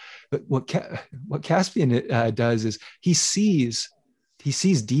was. But what Caspian does is he sees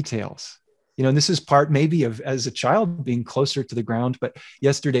details. You know, and this is part maybe of, as a child, being closer to the ground. But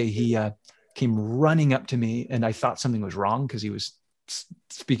yesterday he came running up to me, and I thought something was wrong because he was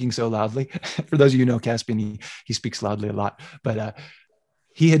speaking so loudly. For those of you who know Caspian, he speaks loudly a lot. But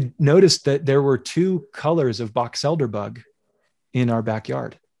he had noticed that there were two colors of box elderbug in our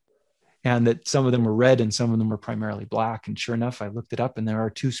backyard, and that some of them were red and some of them were primarily black. And sure enough, I looked it up, and there are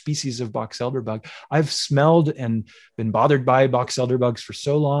two species of box elderbug. I've smelled and been bothered by box elderbugs for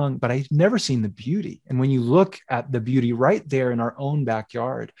so long, but I've never seen the beauty. And when you look at the beauty right there in our own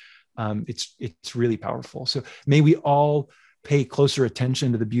backyard, it's really powerful. So may we all pay closer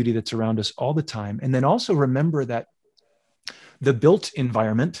attention to the beauty that's around us all the time. And then also remember that the built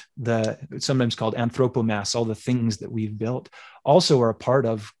environment, sometimes called anthropomass, all the things that we've built, also are a part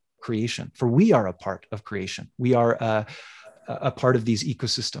of creation. For we are a part of creation. We are a part of these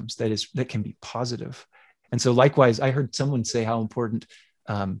ecosystems that can be positive. And so likewise, I heard someone say how important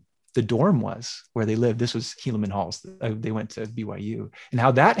the dorm was where they lived. This was Helaman Halls. They went to BYU, and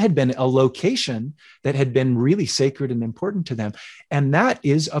how that had been a location that had been really sacred and important to them. And that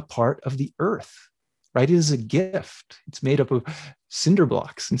is a part of the earth, right? It is a gift. It's made up of cinder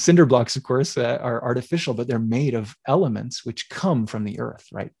blocks, and cinder blocks, of course, are artificial, but they're made of elements which come from the earth,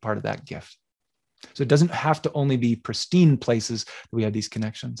 right? Part of that gift. So it doesn't have to only be pristine places that we have these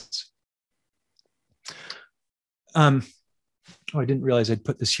connections. I didn't realize I'd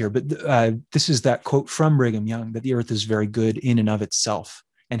put this here, but this is that quote from Brigham Young, that the earth is very good in and of itself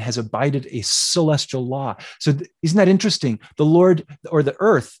and has abided a celestial law. So isn't that interesting? The Lord, or the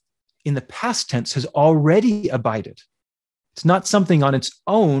earth in the past tense, has already abided. It's not something on its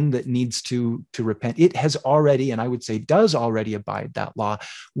own that needs to repent. It has already, and I would say does already abide that law.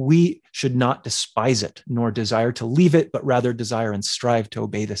 We should not despise it, nor desire to leave it, but rather desire and strive to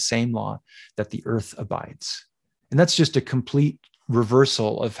obey the same law that the earth abides. And that's just a complete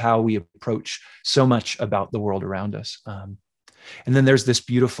reversal of how we approach so much about the world around us. And then there's this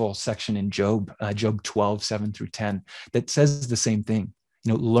beautiful section in Job 12, 7 through 10, that says the same thing.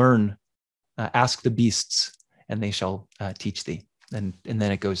 You know, learn, ask the beasts, and they shall teach thee. And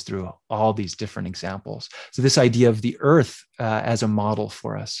then it goes through all these different examples. So this idea of the earth as a model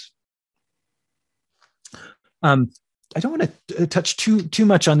for us. I don't want to touch too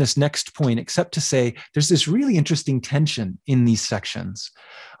much on this next point, except to say there's this really interesting tension in these sections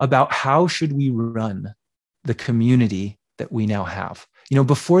about how should we run the community that we now have. You know,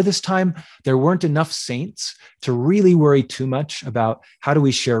 before this time, there weren't enough saints to really worry too much about how do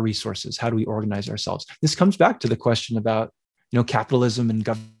we share resources? How do we organize ourselves? This comes back to the question about, you know, capitalism and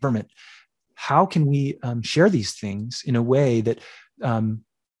government. How can we share these things in a way that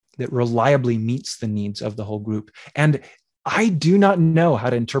that reliably meets the needs of the whole group? And I do not know how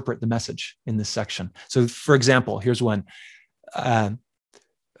to interpret the message in this section. So, for example, here's one.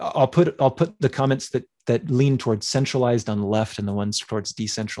 I'll put the comments that lean towards centralized on the left and the ones towards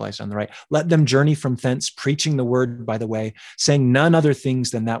decentralized on the right. Let them journey from thence, preaching the word by the way, saying none other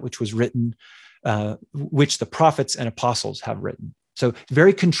things than that which was written, which the prophets and apostles have written. So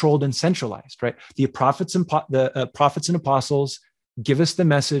very controlled and centralized, right? The prophets and apostles give us the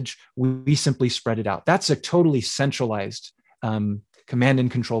message. We simply spread it out. That's a totally centralized command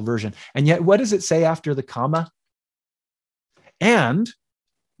and control version. And yet, what does it say after the comma? And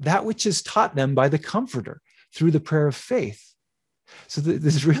that which is taught them by the Comforter. through the prayer of faith. So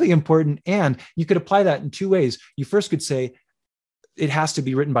this is really important. And you could apply that in two ways. You first could say it has to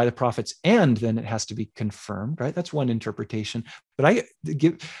be written by the prophets and then it has to be confirmed, right? That's one interpretation. But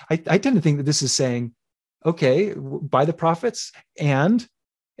I tend to think that this is saying, okay, by the prophets and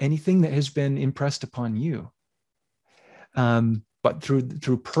anything that has been impressed upon you, but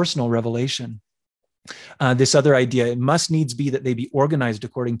through personal revelation. This other idea, it must needs be that they be organized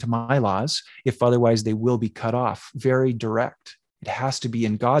according to my laws, if otherwise they will be cut off. Very direct. It has to be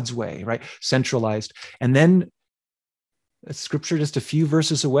in God's way, right? Centralized. And then scripture just a few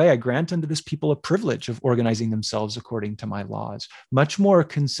verses away, I grant unto this people a privilege of organizing themselves according to my laws. Much more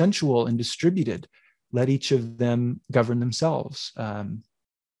consensual and distributed. Let each of them govern themselves. And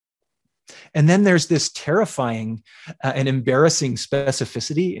then there's this terrifying and embarrassing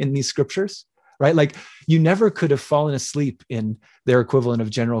specificity in these scriptures, right? Like you never could have fallen asleep in their equivalent of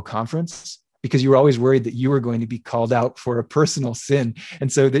general conference because you were always worried that you were going to be called out for a personal sin.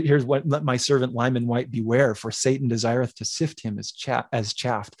 And so here's what, let my servant Lyman White beware, for Satan desireth to sift him as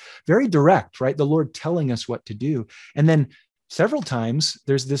chaff. Very direct, right? The Lord telling us what to do. And then several times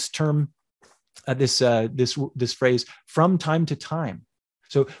there's this term, this phrase, from time to time.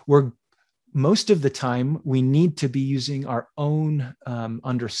 So most of the time we need to be using our own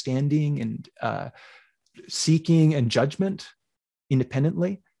understanding and seeking and judgment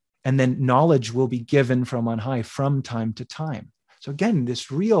independently. And then knowledge will be given from on high from time to time. So again, this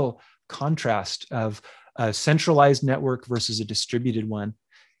real contrast of a centralized network versus a distributed one.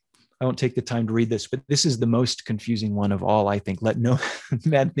 I won't take the time to read this, but this is the most confusing one of all, I think. Let no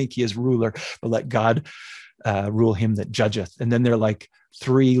man think he is ruler, but let God rule him that judgeth. And then there are like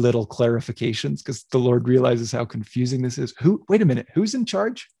three little clarifications because the Lord realizes how confusing this is. Wait a minute, who's in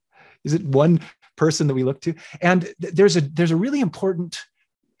charge? Is it one person that we look to? And there's a really important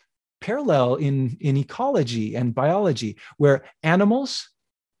parallel in ecology and biology where animals,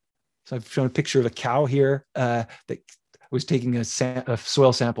 so I've shown a picture of a cow here that was taking a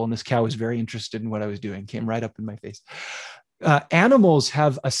soil sample, and this cow was very interested in what I was doing, came right up in my face. Animals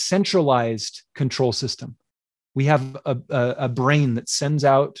have a centralized control system. We have a brain that sends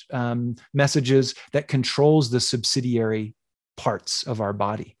out messages that controls the subsidiary parts of our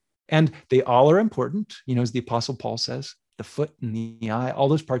body. And they all are important, as the Apostle Paul says. The foot and the eye, all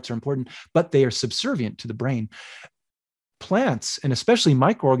those parts are important, but they are subservient to the brain. Plants, and especially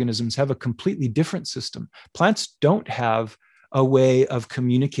microorganisms, have a completely different system. Plants don't have a way of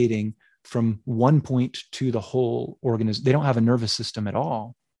communicating from one point to the whole organism. They don't have a nervous system at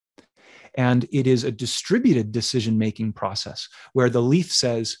all. And it is a distributed decision-making process where the leaf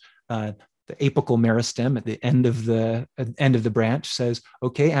says, the apical meristem at the end of the branch says,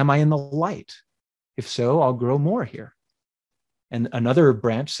 okay, am I in the light? If so, I'll grow more here. And another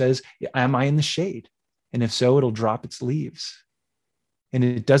branch says, am I in the shade? And if so, it'll drop its leaves. And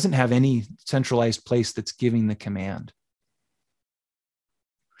it doesn't have any centralized place that's giving the command.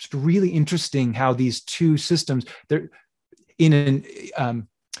 It's really interesting how these two systems, they're in an,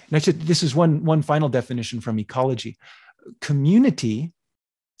 this is one final definition from ecology. Community,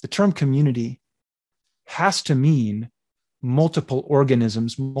 the term community has to mean multiple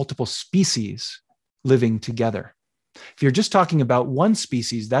organisms, multiple species living together. If you're just talking about one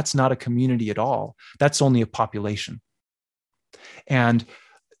species, that's not a community at all. That's only a population. And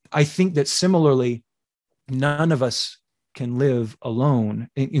I think that similarly, none of us can live alone.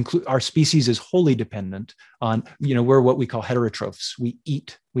 Our species is wholly dependent on, we're what we call heterotrophs. We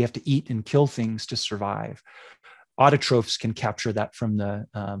eat. We have to eat and kill things to survive. Autotrophs can capture that from the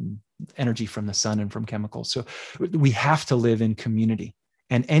energy from the sun and from chemicals. So we have to live in community.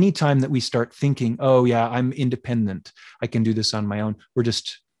 And anytime that we start thinking, oh yeah, I'm independent, I can do this on my own, we're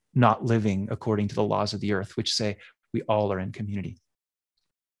just not living according to the laws of the earth, which say we all are in community.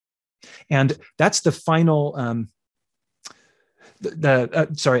 And that's the final,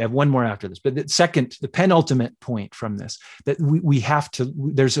 sorry, I have one more after this, but the penultimate point from this, that we have to,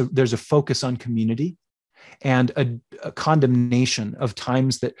 there's a focus on community and a condemnation of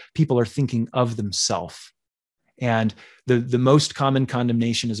times that people are thinking of themselves. And the most common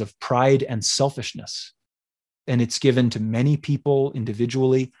condemnation is of pride and selfishness. And it's given to many people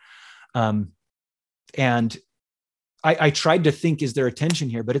individually. And I tried to think, is there a tension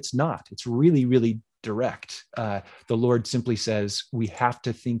here? But it's not. It's really, really direct. The Lord simply says, we have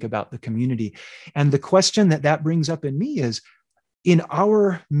to think about the community. And the question that brings up in me is, in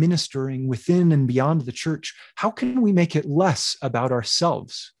our ministering within and beyond the church, how can we make it less about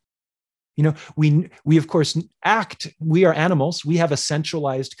ourselves We of course act. We are animals. We have a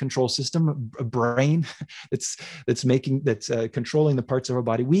centralized control system, a brain that's controlling the parts of our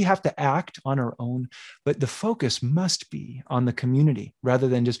body. We have to act on our own, but the focus must be on the community rather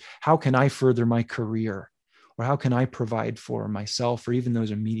than just how can I further my career, or how can I provide for myself or even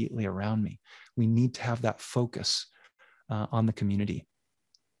those immediately around me. We need to have that focus on the community.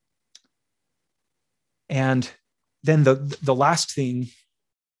 And then the last thing.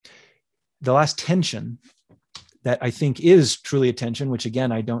 The last tension that I think is truly a tension, which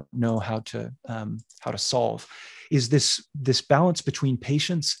again I don't know how to solve, is this balance between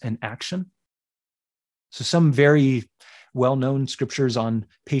patience and action. So some very well-known scriptures on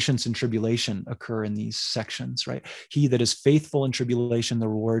patience and tribulation occur in these sections, right? He that is faithful in tribulation, the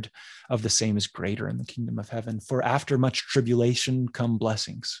reward of the same is greater in the kingdom of heaven. For after much tribulation come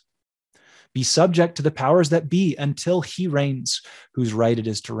blessings. Be subject to the powers that be until he reigns, whose right it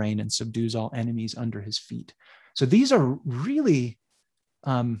is to reign and subdues all enemies under his feet. So these are really,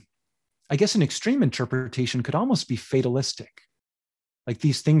 I guess an extreme interpretation could almost be fatalistic. Like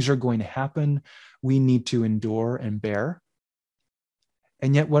these things are going to happen. We need to endure and bear.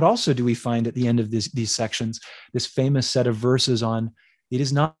 And yet what also do we find at the end of these sections, this famous set of verses on, it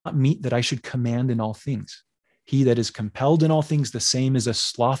is not meet that I should command in all things. He that is compelled in all things, the same is a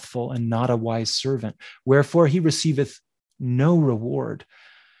slothful and not a wise servant. Wherefore he receiveth no reward.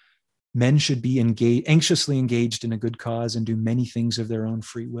 Men should be anxiously engaged in a good cause and do many things of their own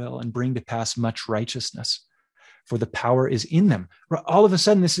free will and bring to pass much righteousness, for the power is in them. All of a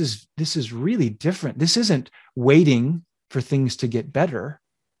sudden, this is really different. This isn't waiting for things to get better.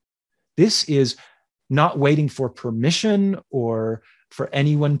 This is not waiting for permission or for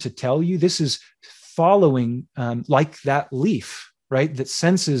anyone to tell you. This is following like that leaf, right? That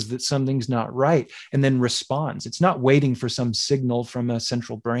senses that something's not right and then responds. It's not waiting for some signal from a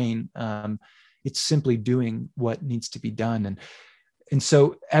central brain. It's simply doing what needs to be done. And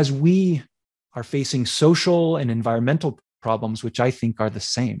so as we are facing social and environmental problems, which I think are the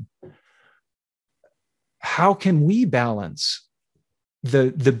same, how can we balance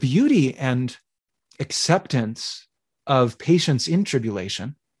the beauty and acceptance of patience in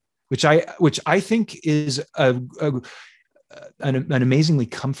tribulation, which I think is an amazingly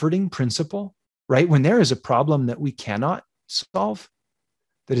comforting principle, right? When there is a problem that we cannot solve,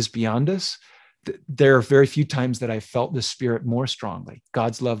 that is beyond us, there are very few times that I've felt the Spirit more strongly,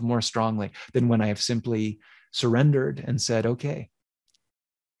 God's love more strongly, than when I have simply surrendered and said, okay.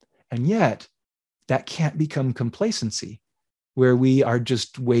 And yet, that can't become complacency, where we are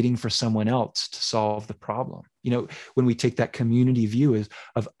just waiting for someone else to solve the problem. When we take that community view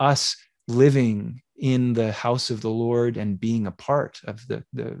of us living in the house of the Lord and being a part of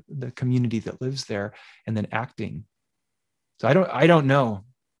the community that lives there, and then acting. So I don't know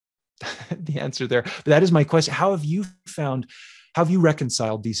the answer there, but that is my question. How have you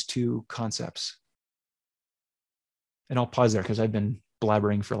reconciled these two concepts? And I'll pause there because I've been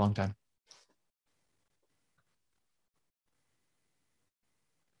blabbering for a long time.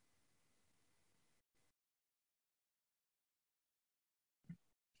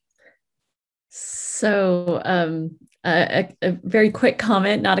 So a very quick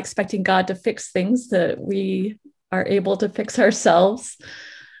comment, not expecting God to fix things that we are able to fix ourselves.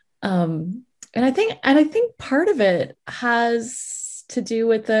 And I think part of it has to do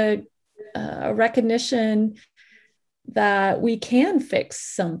with a recognition that we can fix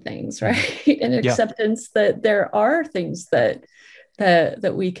some things, right? And acceptance that there are things that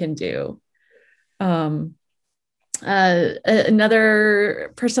we can do.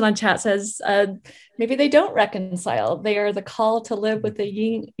 Another person on chat says maybe they don't reconcile. They are the call to live with the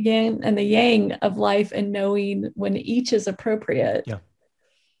yin and the yang of life, and knowing when each is appropriate.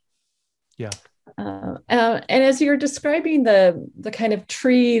 And as you're describing the kind of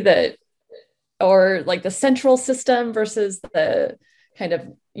tree that, or like the central system versus the kind of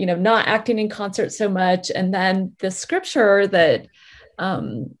not acting in concert so much, and then the scripture that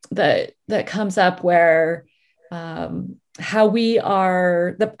comes up where how we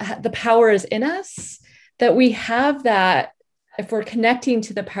are, the power is in us, that we have that, if we're connecting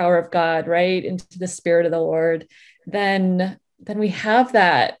to the power of God, right, into the Spirit of the Lord, then we have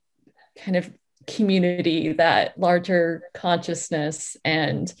that kind of community, that larger consciousness,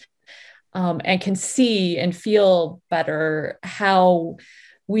 and can see and feel better how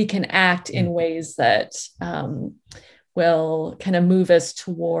we can act in ways that will kind of move us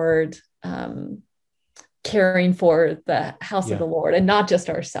toward caring for the house of the Lord and not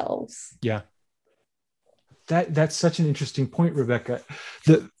just ourselves. Yeah. That's such an interesting point, Rebecca.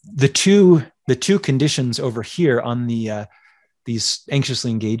 The two conditions over here on the these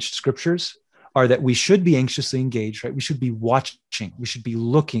anxiously engaged scriptures are that we should be anxiously engaged, right? We should be watching. We should be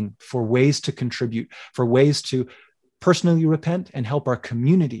looking for ways to contribute, for ways to personally repent and help our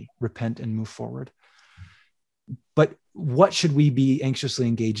community repent and move forward. But what should we be anxiously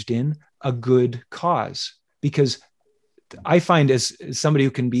engaged in? A good cause. Because I find as somebody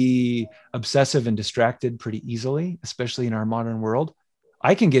who can be obsessive and distracted pretty easily, especially in our modern world,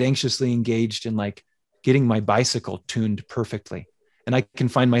 I can get anxiously engaged in like getting my bicycle tuned perfectly. And I can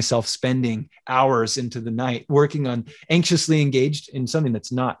find myself spending hours into the night working on anxiously engaged in something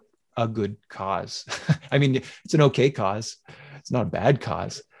that's not a good cause. I mean, it's an okay cause. It's not a bad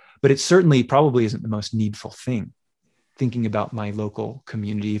cause, but it certainly probably isn't the most needful thing. Thinking about my local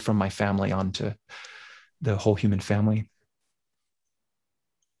community from my family onto the whole human family.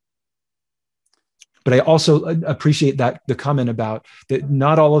 But I also appreciate that the comment about that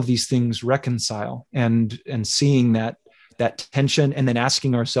not all of these things reconcile, and seeing that tension, and then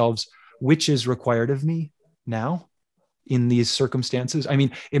asking ourselves, which is required of me now in these circumstances? I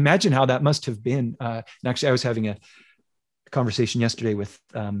mean, imagine how that must have been. And actually, I was having a conversation yesterday with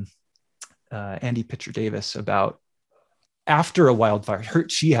Andy Pitcher Davis about after a wildfire.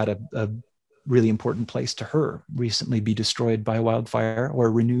 She had a really important place to her recently be destroyed by a wildfire,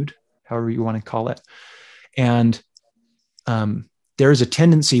 or renewed, however you want to call it. And there's a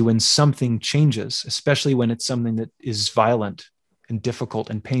tendency when something changes, especially when it's something that is violent and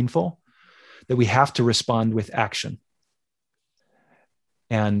difficult and painful, that we have to respond with action.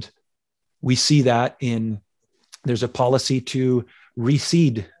 And we see that there's a policy to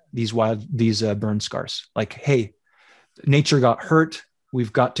reseed these burn scars. Like, hey, nature got hurt.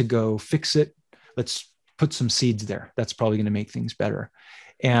 We've got to go fix it. Let's put some seeds there. That's probably going to make things better.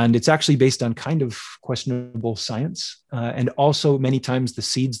 And it's actually based on kind of questionable science. And also many times the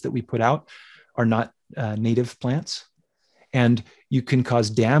seeds that we put out are not native plants. And you can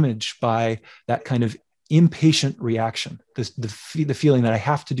cause damage by that kind of impatient reaction, the feeling that I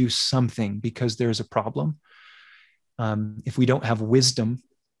have to do something because there's a problem. If we don't have wisdom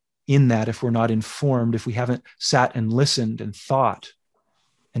in that, if we're not informed, if we haven't sat and listened and thought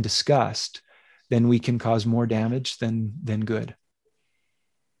and discussed, then we can cause more damage than good.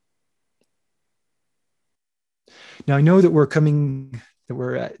 Now, I know that we're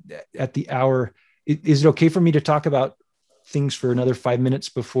at the hour. Is it okay for me to talk about things for another 5 minutes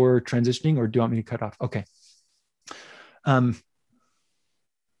before transitioning, or do you want me to cut off? Okay. Then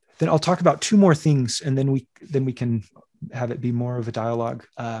I'll talk about two more things, and then we can have it be more of a dialogue.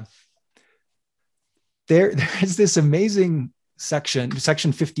 There's this amazing section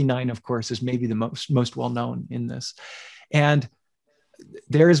 59, of course, is maybe the most well-known in this. And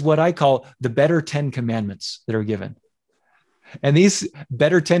there is what I call the better 10 commandments that are given. And these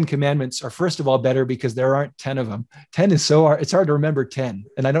better 10 commandments are, first of all, better because there aren't 10 of them. 10 is so hard. It's hard to remember 10.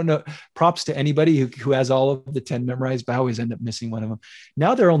 And I don't know, props to anybody who has all of the 10 memorized, but I always end up missing one of them.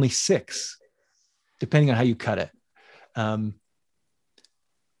 Now there are only 6, depending on how you cut it. And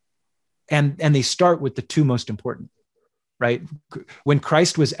they start with the 2 most important, right? When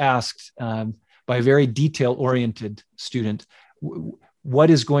Christ was asked by a very detail-oriented student,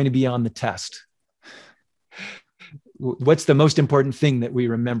 what is going to be on the test? What's the most important thing that we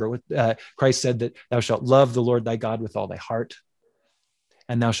remember? Christ said that thou shalt love the Lord thy God with all thy heart,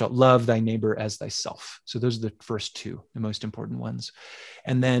 and thou shalt love thy neighbor as thyself. So those are the first 2, the most important ones.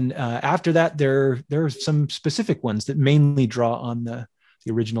 And then after that, there are some specific ones that mainly draw on the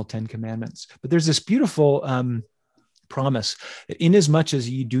original 10 commandments. But there's this beautiful promise that inasmuch as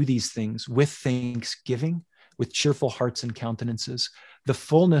ye do these things with thanksgiving, with cheerful hearts and countenances, the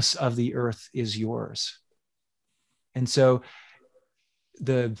fullness of the earth is yours. And so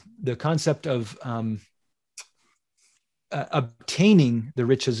the concept of obtaining the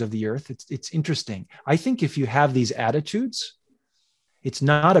riches of the earth, it's interesting. I think if you have these attitudes, it's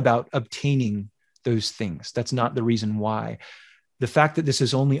not about obtaining those things. That's not the reason why. The fact that this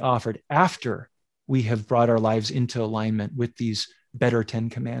is only offered after we have brought our lives into alignment with these better 10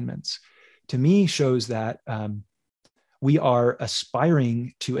 commandments, to me shows that we are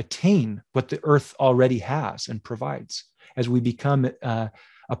aspiring to attain what the earth already has and provides as we become a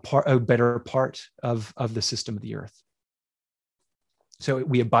better part of the system of the earth. So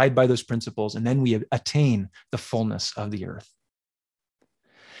we abide by those principles, and then we attain the fullness of the earth.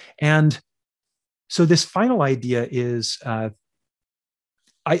 And so this final idea is,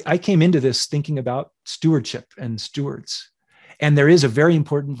 I came into this thinking about stewardship and stewards. And there is a very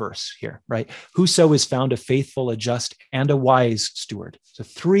important verse here, right? Whoso is found a faithful, a just, and a wise steward. So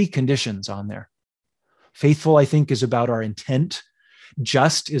 3 conditions on there. Faithful, I think, is about our intent.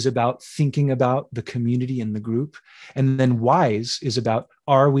 Just is about thinking about the community and the group. And then wise is about,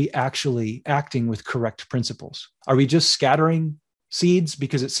 are we actually acting with correct principles? Are we just scattering seeds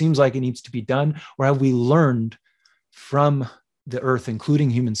because it seems like it needs to be done? Or have we learned from the earth, including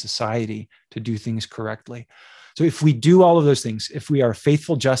human society, to do things correctly? So if we do all of those things, if we are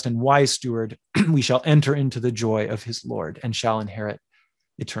faithful, just, and wise steward, we shall enter into the joy of his Lord and shall inherit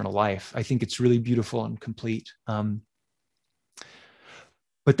eternal life. I think it's really beautiful and complete.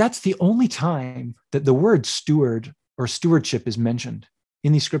 But that's the only time that the word steward or stewardship is mentioned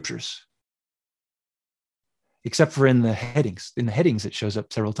in these scriptures, except for in the headings. In the headings, it shows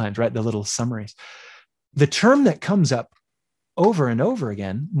up several times, right? The little summaries. The term that comes up over and over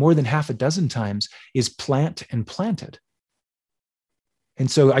again, more than half a dozen times, is plant and planted.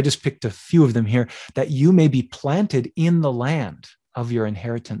 And so I just picked a few of them here, that you may be planted in the land of your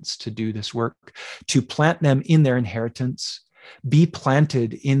inheritance to do this work, to plant them in their inheritance, be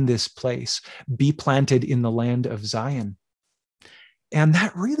planted in this place, be planted in the land of Zion. And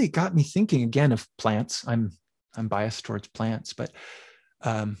that really got me thinking again of plants. I'm biased towards plants, but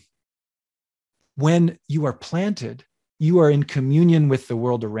when you are planted, you are in communion with the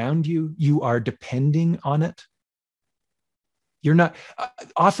world around you. You are depending on it. You're not,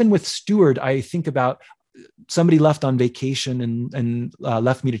 often with steward, I think about somebody left on vacation and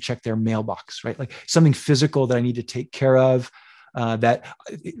left me to check their mailbox, right? Like something physical that I need to take care of, that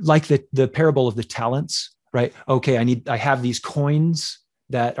like the parable of the talents, right? Okay, I have these coins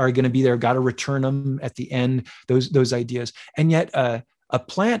that are going to be there, got to return them at the end, those ideas. And yet a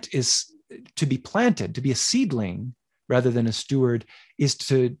plant is to be planted, to be a seedling, rather than a steward, is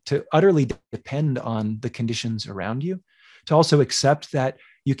to utterly depend on the conditions around you, to also accept that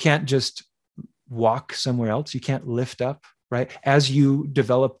you can't just walk somewhere else, you can't lift up, right? As you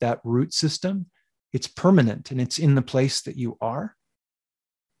develop that root system, it's permanent and it's in the place that you are.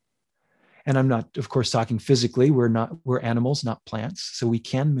 And I'm not, of course, talking physically. We're animals, not plants, so we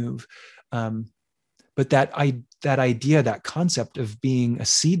can move. But that idea, that concept of being a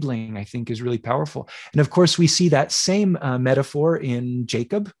seedling, I think is really powerful. And of course, we see that same metaphor in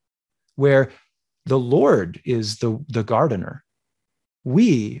Jacob, where the Lord is the gardener.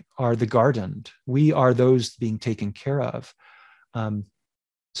 We are the gardened. We are those being taken care of.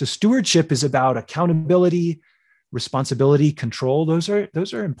 So stewardship is about accountability, responsibility, control. Those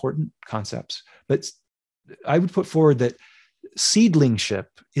are important concepts. But I would put forward that seedlingship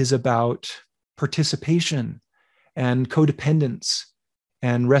is about participation and codependence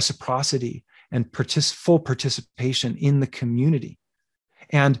and reciprocity and full participation in the community,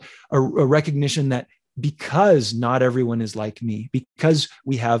 and a recognition that because not everyone is like me, because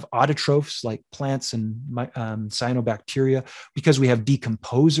we have autotrophs like plants and cyanobacteria, because we have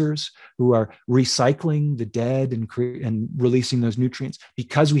decomposers who are recycling the dead and releasing those nutrients,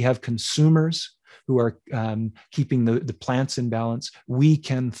 because we have consumers who are keeping the plants in balance, we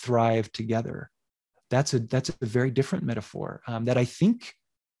can thrive together. That's a very different metaphor that I think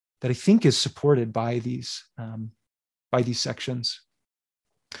is supported by these sections.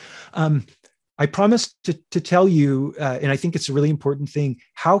 I promised to tell you, and I think it's a really important thing,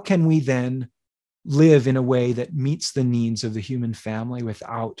 how can we then live in a way that meets the needs of the human family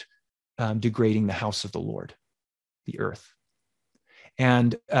without degrading the house of the Lord, the earth?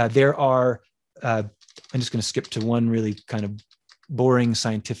 And there are, I'm just going to skip to one really kind of boring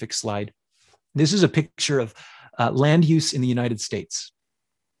scientific slide. This is a picture of land use in the United States.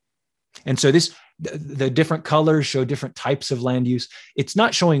 And so the different colors show different types of land use. It's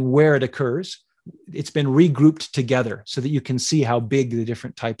not showing where it occurs. It's been regrouped together so that you can see how big the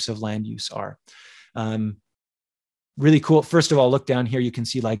different types of land use are. Really cool. First of all, look down here. You can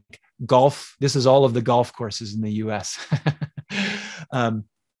see like golf. This is all of the golf courses in the US.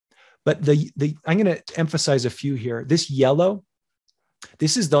 But I'm going to emphasize a few here. This yellow,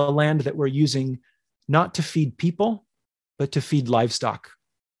 this is the land that we're using not to feed people, but to feed livestock.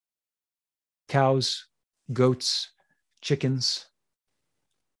 Cows, goats, chickens.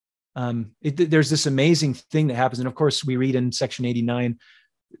 There's this amazing thing that happens. And of course, we read in section 89,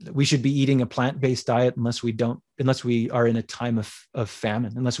 we should be eating a plant-based diet unless we are in a time of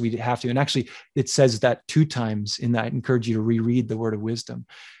famine, unless we have to. And actually, it says that 2 times in that. I encourage you to reread the Word of Wisdom.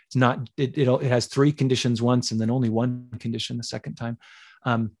 It's not, it has 3 conditions once and then only 1 condition the second time.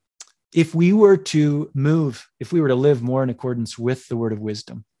 If we were to live more in accordance with the Word of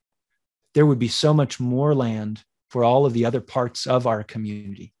Wisdom, there would be so much more land for all of the other parts of our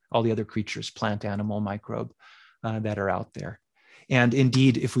community, all the other creatures, plant, animal, microbe, that are out there. And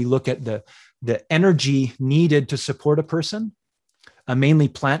indeed, if we look at the energy needed to support a person, a mainly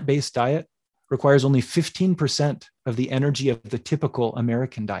plant-based diet requires only 15% of the energy of the typical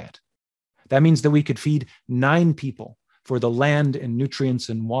American diet. That means that we could feed 9 people for the land and nutrients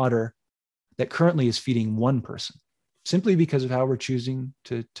and water that currently is feeding 1 person, simply because of how we're choosing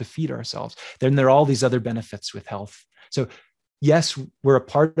to feed ourselves. Then there are all these other benefits with health. So yes, we're a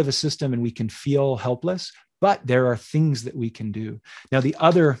part of a system and we can feel helpless, but there are things that we can do. Now, the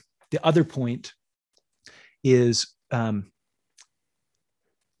other point is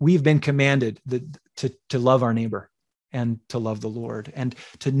we've been commanded to love our neighbor and to love the Lord, and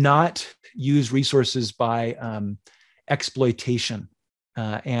to not use resources by exploitation.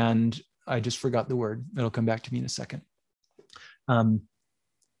 And I just forgot the word. It'll come back to me in a second.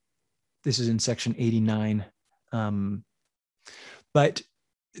 This is in section 89. But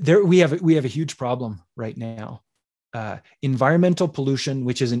there we have a huge problem right now. Environmental pollution,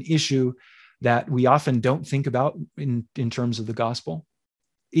 which is an issue that we often don't think about in terms of the gospel.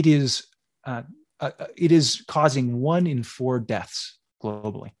 It is causing 1 in 4 deaths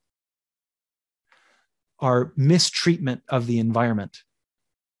globally. Our mistreatment of the environment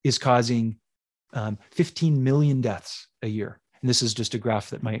is causing 15 million deaths a year. And this is just a graph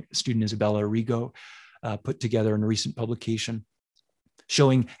that my student Isabella Rigo put together in a recent publication,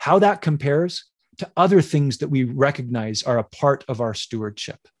 showing how that compares to other things that we recognize are a part of our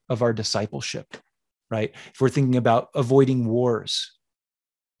stewardship, of our discipleship, right? If we're thinking about avoiding wars,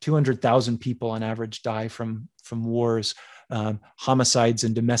 200,000 people on average die from wars, homicides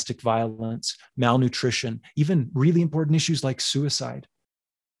and domestic violence, malnutrition, even really important issues like suicide.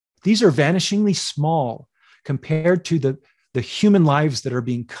 These are vanishingly small compared to the human lives that are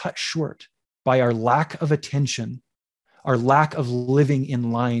being cut short by our lack of attention, our lack of living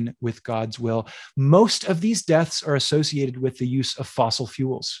in line with God's will. Most of these deaths are associated with the use of fossil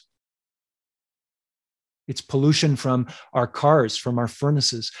fuels. It's pollution from our cars, from our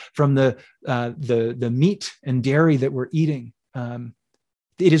furnaces, from the meat and dairy that we're eating.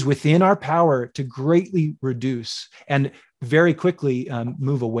 It is within our power to greatly reduce and very quickly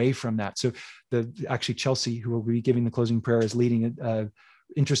move away from that. So actually Chelsea, who will be giving the closing prayer, is leading an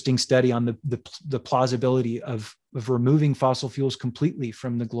interesting study on the plausibility of removing fossil fuels completely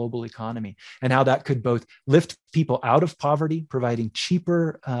from the global economy, and how that could both lift people out of poverty, providing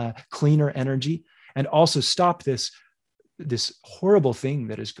cheaper, cleaner energy, and also stop this horrible thing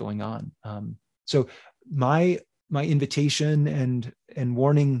that is going on. So my invitation and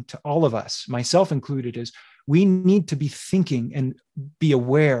warning to all of us, myself included, is we need to be thinking and be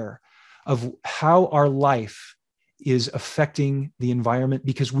aware of how our life is affecting the environment,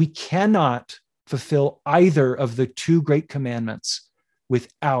 because we cannot fulfill either of the 2 great commandments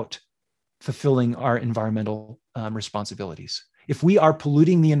without fulfilling our environmental responsibilities. If we are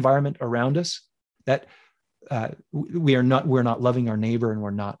polluting the environment around us, that we're not loving our neighbor, and we're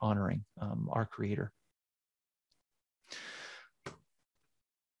not honoring our Creator.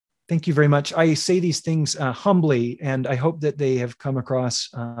 Thank you very much. I say these things humbly, and I hope that they have come across,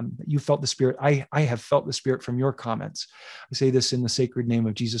 that you felt the Spirit. I have felt the Spirit from your comments. I say this in the sacred name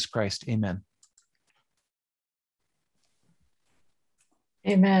of Jesus Christ. Amen.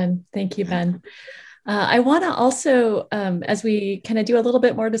 Amen. Thank you, Ben. I want to also, as we kind of do a little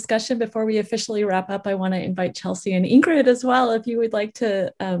bit more discussion before we officially wrap up, I want to invite Chelsea and Ingrid as well. If you would like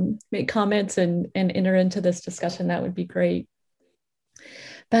to make comments and enter into this discussion, that would be great.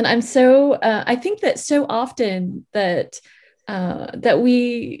 Ben, I think that so often that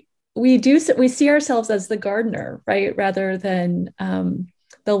we see ourselves as the gardener, right? Rather than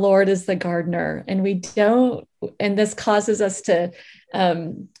the Lord is the gardener, and we don't, and this causes us to,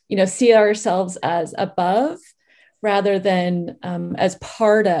 see ourselves as above rather than as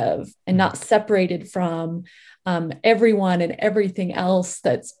part of, and not separated from everyone and everything else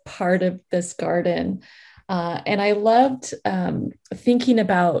that's part of this garden. And I loved thinking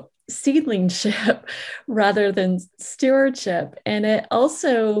about seedlingship rather than stewardship. And it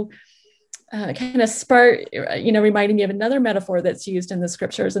also kind of sparked, reminding me of another metaphor that's used in the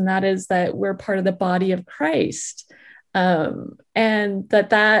scriptures, and that is that we're part of the body of Christ. And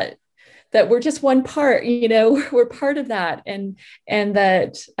that we're just one part, we're part of that, and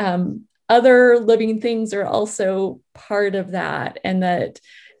that other living things are also part of that, and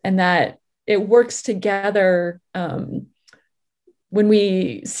that it works together when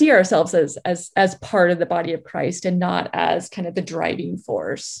we see ourselves as part of the body of Christ and not as kind of the driving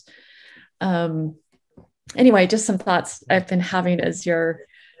force. Anyway, just some thoughts I've been having as you're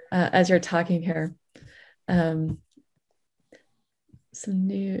talking here.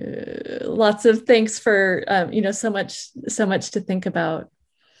 Lots of thanks for so much to think about.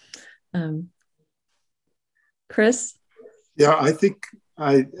 Chris? Yeah, I think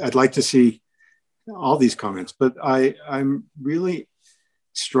I'd like to see all these comments, but I'm really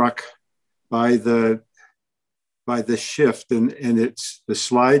struck by the shift, and it's the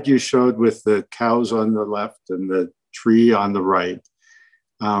slide you showed with the cows on the left and the tree on the right.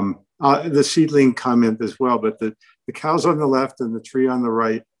 The seedling comment as well, but the cows on the left and the tree on the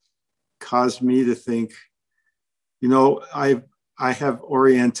right caused me to think, I have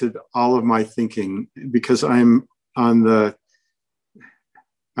oriented all of my thinking, because I'm on the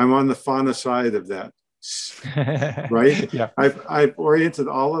fauna side of that, right? Yeah. I've oriented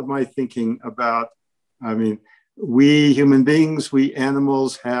all of my thinking about, we human beings, we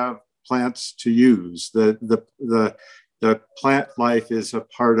animals have plants to use. The plant life is a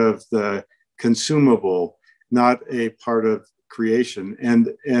part of the consumable, not a part of creation.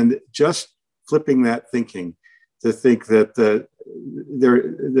 And just flipping that thinking to think that the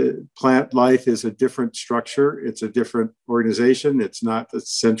plant life is a different structure, it's a different organization, it's not the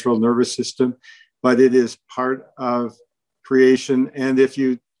central nervous system, but it is part of creation. And if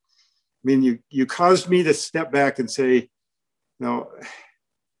you caused me to step back and say,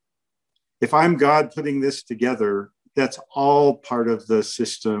 if I'm God putting this together, that's all part of the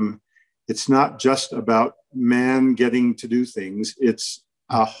system. It's not just about man getting to do things. It's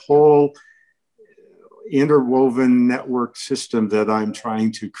a whole interwoven network system that I'm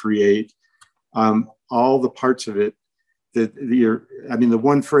trying to create. All the parts of it that the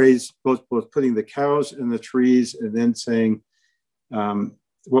one phrase, both putting the cows in the trees and then saying,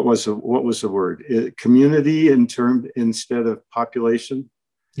 what was the word? Community instead of population.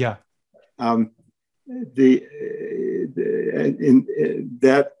 Yeah.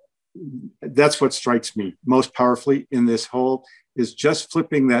 That's what strikes me most powerfully in this whole, is just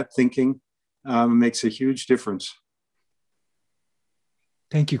flipping that thinking makes a huge difference.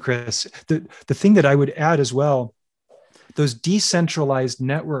 Thank you, Chris. The thing that I would add as well, those decentralized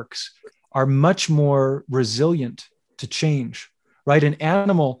networks are much more resilient to change, right? An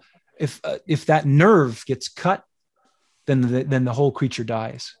animal, if that nerve gets cut, then the whole creature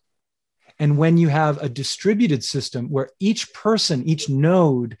dies. And when you have a distributed system where each person, each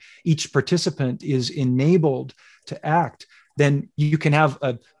node, each participant is enabled to act, then you can have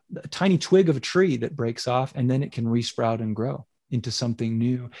a tiny twig of a tree that breaks off, and then it can resprout and grow into something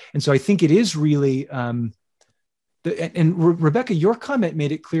new. And so I think it is really, and Rebecca, your comment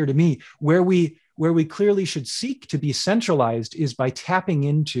made it clear to me, where we clearly should seek to be centralized is by tapping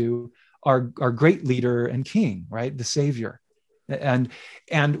into our great leader and king, right? The Savior. And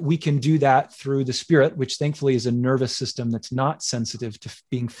we can do that through the Spirit, which thankfully is a nervous system that's not sensitive to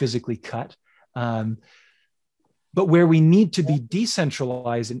being physically cut. But where we need to be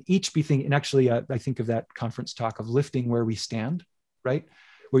decentralized and each be thinking, and actually I think of that conference talk of lifting where we stand, right?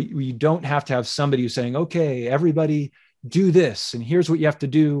 Where you don't have to have somebody who's saying, okay, everybody do this, and here's what you have to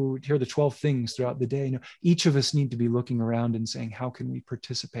do. Here are the 12 things throughout the day. Each of us need to be looking around and saying, how can we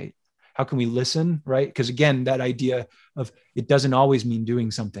participate? How can we listen, right? Because again, that idea of it doesn't always mean doing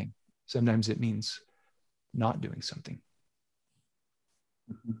something. Sometimes it means not doing something.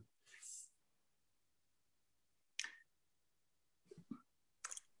 Mm-hmm.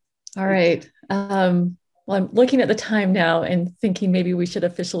 All right. Well, I'm looking at the time now and thinking maybe we should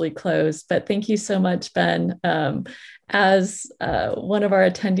officially close, but thank you so much, Ben. As one of our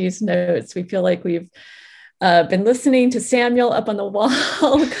attendees notes, we feel like we've been listening to Samuel up on the wall,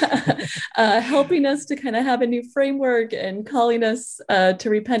 helping us to kind of have a new framework and calling us to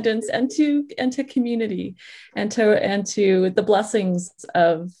repentance and to community and to the blessings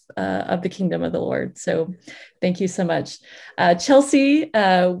of the kingdom of the Lord. So thank you so much. Chelsea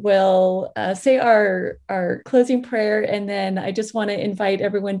will say our closing prayer, and then I just want to invite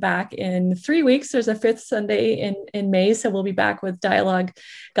everyone back in 3 weeks. There's a 5th Sunday in May, so we'll be back with Dialogue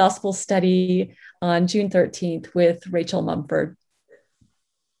Gospel Study on June 13th with Rachel Mumford.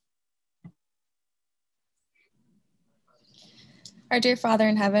 Our dear Father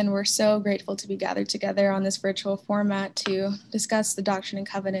in heaven, we're so grateful to be gathered together on this virtual format to discuss the Doctrine and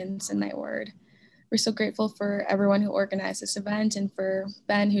Covenants in thy word. We're so grateful for everyone who organized this event and for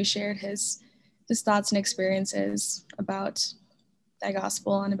Ben who shared his thoughts and experiences about thy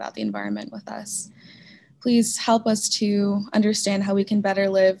gospel and about the environment with us. Please help us to understand how we can better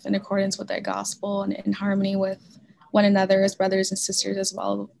live in accordance with thy gospel and in harmony with one another as brothers and sisters, as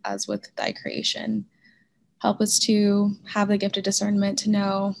well as with thy creation. Help us to have the gift of discernment to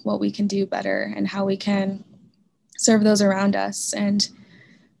know what we can do better and how we can serve those around us and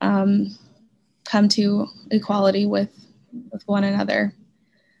come to equality with one another.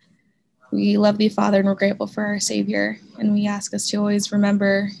 We love thee, Father, and we're grateful for our Savior. And we ask us to always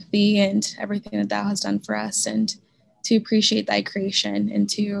remember thee and everything that thou hast done for us, and to appreciate thy creation, and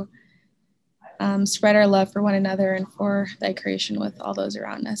to spread our love for one another and for thy creation with all those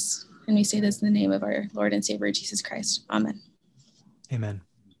around us. And we say this in the name of our Lord and Savior, Jesus Christ. Amen. Amen.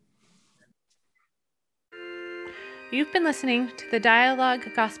 You've been listening to the Dialogue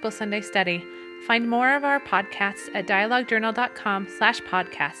Gospel Sunday Study. Find more of our podcasts at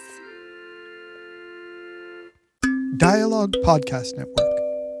dialoguejournal.com/podcasts. Dialogue Podcast Network.